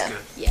 no, that's Yeah. good.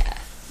 Yeah,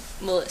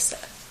 Melissa.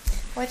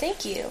 Well,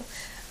 thank you.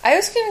 I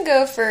was going to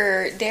go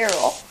for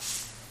Daryl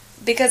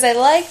because I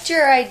liked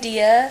your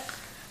idea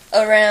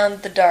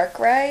around the dark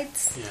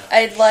rides. Yeah.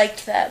 I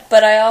liked that,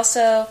 but I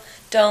also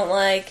don't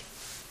like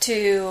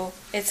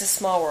It's a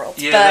Small World.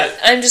 Yeah, but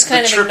I'm just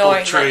kind the of triple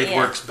ignoring trade that. Yeah.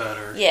 works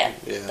better. Yeah,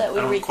 Yeah. that I we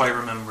don't quite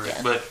remember it,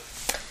 yeah. but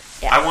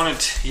Yeah. I wanted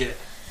to. Yeah,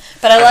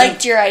 But I I liked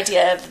think- your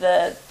idea of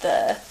the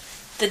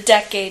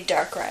decade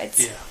dark rides.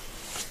 yeah.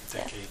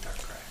 Decade Dark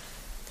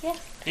Ride. Yeah.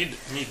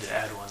 Need to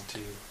add one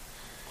too,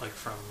 like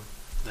from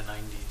the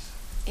 90s,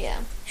 Yeah.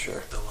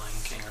 Sure. The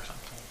Lion King or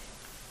something,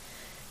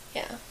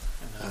 Yeah.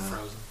 and then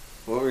Frozen.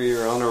 What were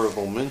your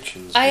honorable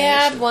mentions? I Melissa?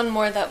 had one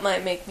more that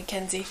might make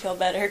Mackenzie feel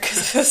better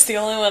because it was the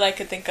only one I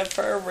could think of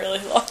for a really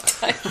long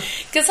time.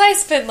 Because I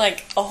spent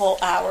like a whole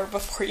hour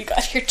before you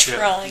got here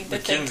trying to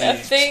think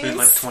Mackenzie of things. spent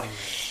like 20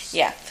 minutes.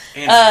 Yeah.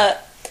 Andrew,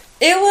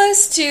 It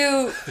was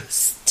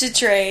to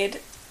trade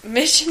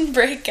Mission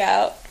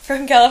Breakout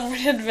from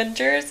California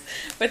Adventures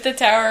with the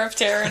Tower of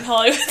Terror in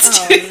Hollywood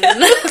Studios.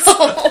 It's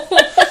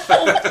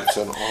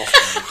an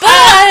awful.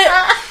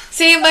 But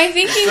see, my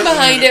thinking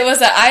behind it was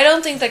that I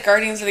don't think that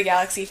Guardians of the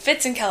Galaxy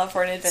fits in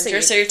California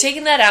Adventure, so you're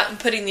taking that out and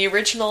putting the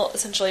original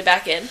essentially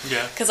back in.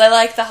 Yeah. Because I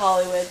like the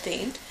Hollywood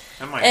theme.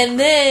 that might And be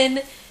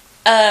then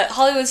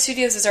Hollywood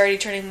Studios is already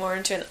turning more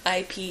into an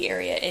IP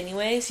area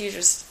anyway, so you're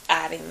just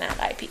adding that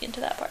IP into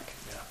that park.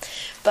 Yeah.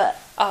 But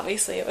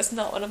obviously, it was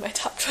not one of my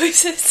top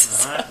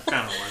choices. great. No, that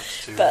kind of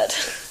works too.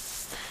 But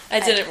I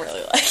didn't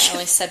really like I it.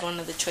 only said one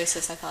of the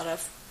choices I thought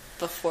of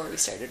before we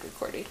started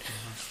recording.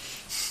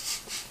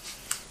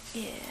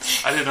 Yeah.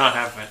 I did not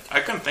have it. I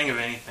couldn't think of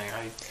anything.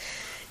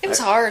 It was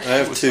hard. I It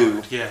have was 2.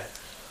 hard. Yeah.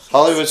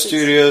 Hollywood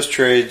Studios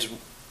trades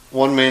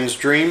One Man's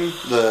Dream,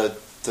 the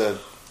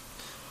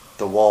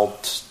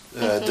Walt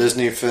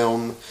Disney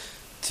film,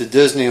 to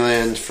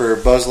Disneyland for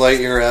Buzz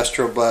Lightyear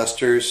Astro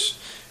Blasters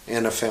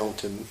and a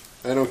fountain.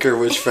 I don't care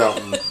which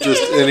fountain,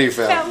 just any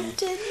fountain.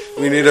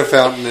 We need a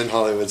fountain in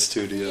Hollywood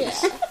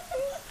Studios.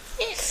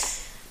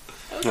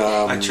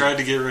 I tried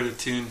to get rid of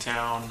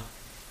Toontown.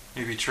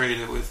 Maybe trade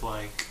it with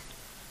like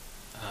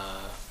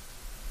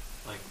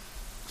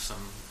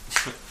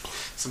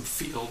some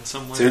field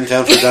somewhere.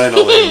 Toontown for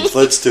Dino Land.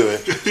 Let's do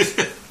it.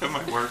 That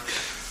might work.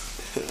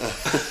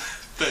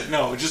 But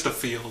no, just a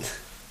field.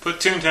 Put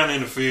Toontown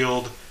in a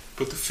field.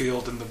 Put the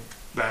field in the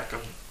back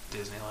of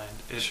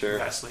Disneyland. It Sure.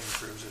 vastly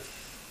improves it.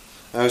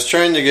 I was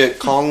trying to get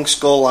Kong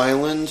Skull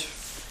Island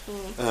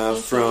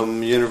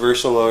from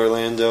Universal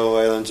Orlando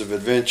Islands of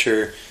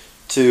Adventure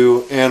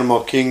to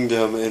Animal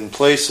Kingdom in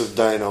place of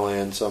Dino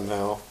Land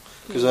somehow,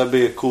 because that'd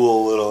be a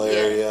cool little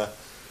area.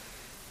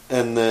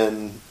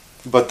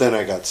 But then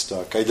I got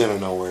stuck. I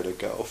didn't know where to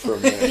go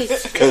from there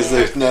because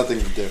there's nothing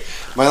to do.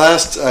 My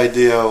last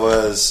idea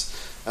was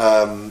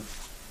I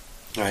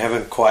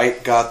haven't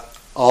quite got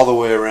all the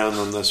way around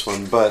on this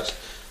one, but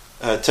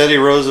Teddy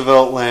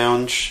Roosevelt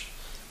Lounge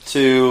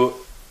to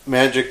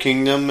Magic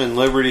Kingdom in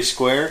Liberty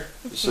Square.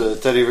 So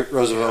Teddy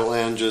Roosevelt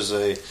Lounge is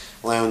a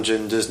lounge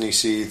in Disney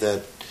Sea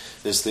that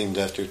is themed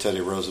after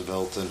Teddy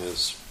Roosevelt and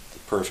is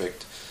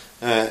perfect.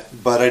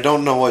 But I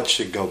don't know what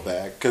should go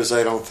back because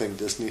I don't think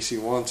Disney Sea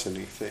wants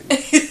anything.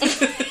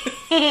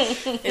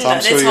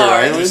 Tom Sawyer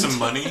Island? There's some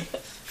money.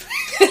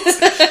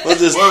 What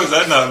is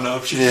that not an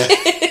option? Yeah.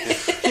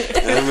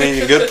 I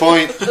mean, good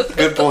point.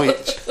 Good point.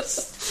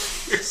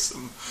 Here's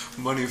some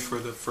money for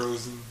the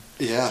frozen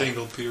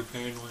tangled Peter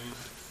Pan land.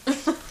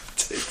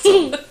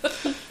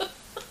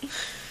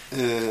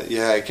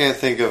 I can't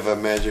think of a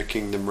Magic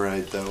Kingdom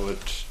ride that would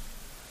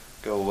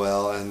go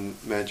well, and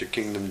Magic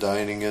Kingdom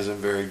dining isn't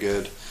very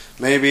good.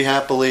 Maybe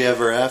Happily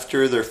Ever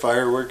After, their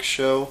fireworks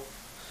show,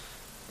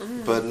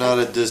 but not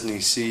at Disney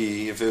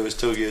Sea. If it was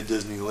Tokyo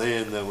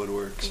Disneyland, that would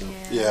work. So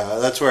yeah,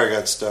 that's where I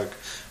got stuck.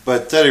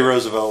 But Teddy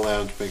Roosevelt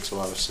Lounge makes a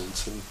lot of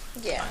sense.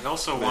 I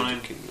also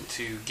wanted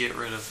to get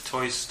rid of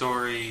Toy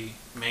Story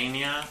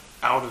Mania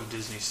out of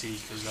Disney Sea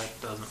because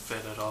that doesn't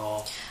fit at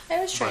all.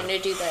 I was trying to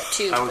do that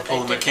too. I would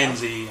pull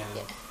Mackenzie and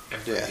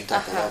everything.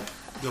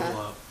 Double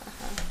up.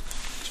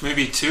 So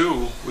maybe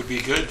 2 would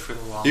be good for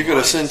the long. You could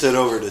have sent it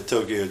over to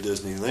Tokyo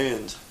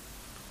Disneyland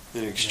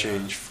in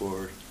exchange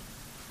for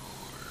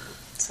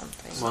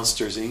something.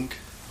 Monsters Inc.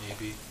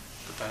 Maybe,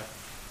 but that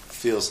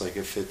feels like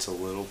it fits a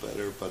little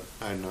better, but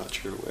I'm not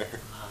sure where.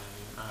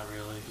 Not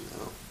really.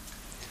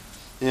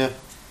 No.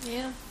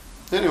 Yeah.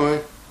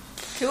 Anyway.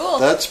 Cool.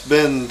 That's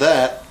been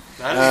that.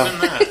 That has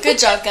been that. Good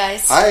job,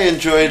 guys. I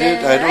enjoyed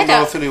it. I don't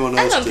know if anyone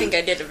else did. I don't think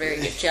I did a very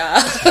good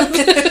job.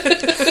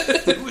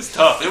 It was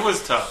tough. It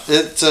was tough.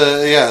 It's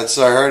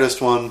our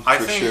hardest one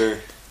for sure.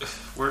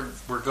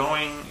 We're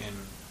going in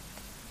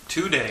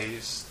 2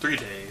 days, 3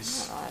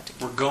 days.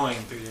 We're going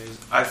 3 days.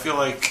 I feel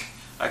like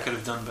I could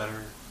have done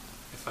better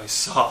if I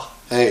saw.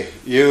 Hey,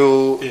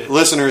 you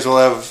listeners will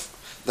have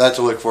that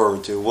to look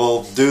forward to.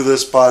 We'll do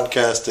this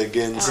podcast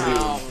again soon.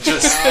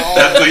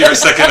 That'll be our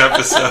second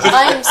episode of the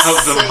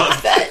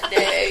month. That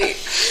day.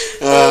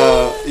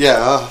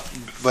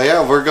 But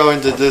yeah, we're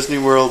going to Disney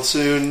World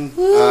soon.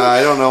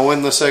 I don't know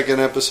when the second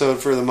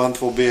episode for the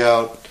month will be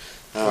out.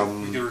 We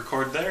can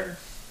record there.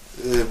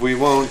 We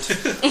won't.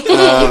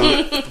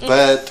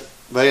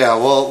 But yeah,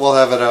 we'll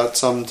have it out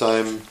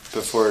sometime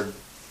before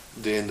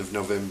the end of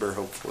November,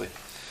 hopefully.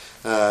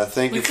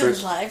 Thank you for... We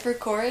could live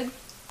record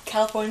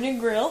California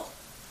Grill.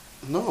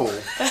 No.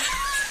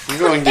 I'm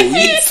going to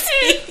eat.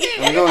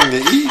 I'm going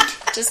to eat.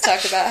 Just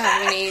talk about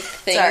how many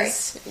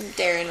things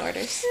Darren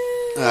orders.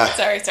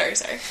 Sorry.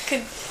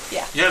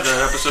 Yeah,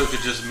 the episode could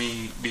just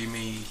be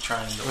me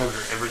trying to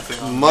order everything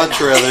on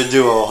much rather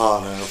do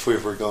Ohana if we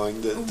were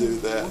going to do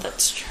that.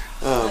 That's true.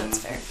 That's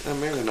fair.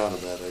 Maybe not a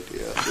bad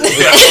idea.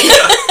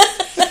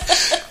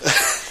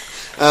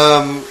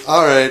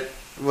 Alright.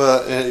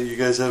 Well, you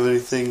guys have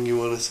anything you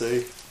want to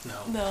say?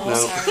 No.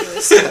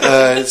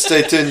 Sorry.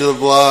 Stay tuned to the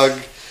blog.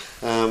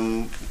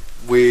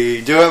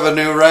 We do have a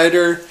new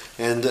writer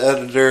and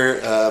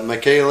editor.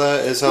 Michaela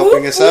is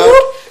helping us out,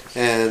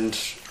 and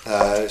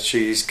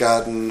she's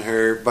gotten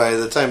her. By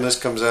the time this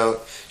comes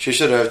out, she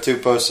should have 2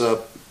 posts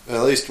up.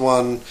 At least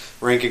one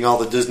ranking all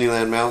the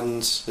Disneyland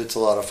mountains. It's a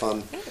lot of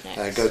fun.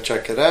 Nice. Go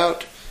check it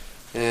out.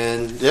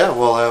 And yeah,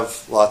 we'll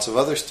have lots of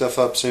other stuff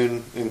up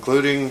soon,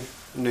 including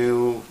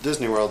new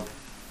Disney World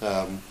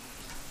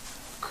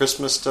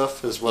Christmas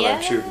stuff is what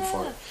I'm shooting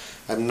for.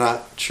 I'm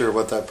not sure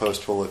what that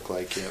post will look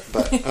like yet,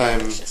 but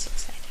I'm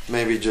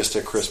maybe just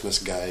a Christmas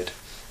guide.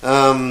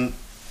 But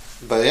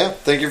yeah,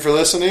 thank you for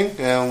listening,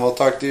 and we'll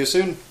talk to you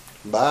soon.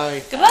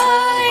 Bye. Goodbye.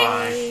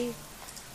 Bye.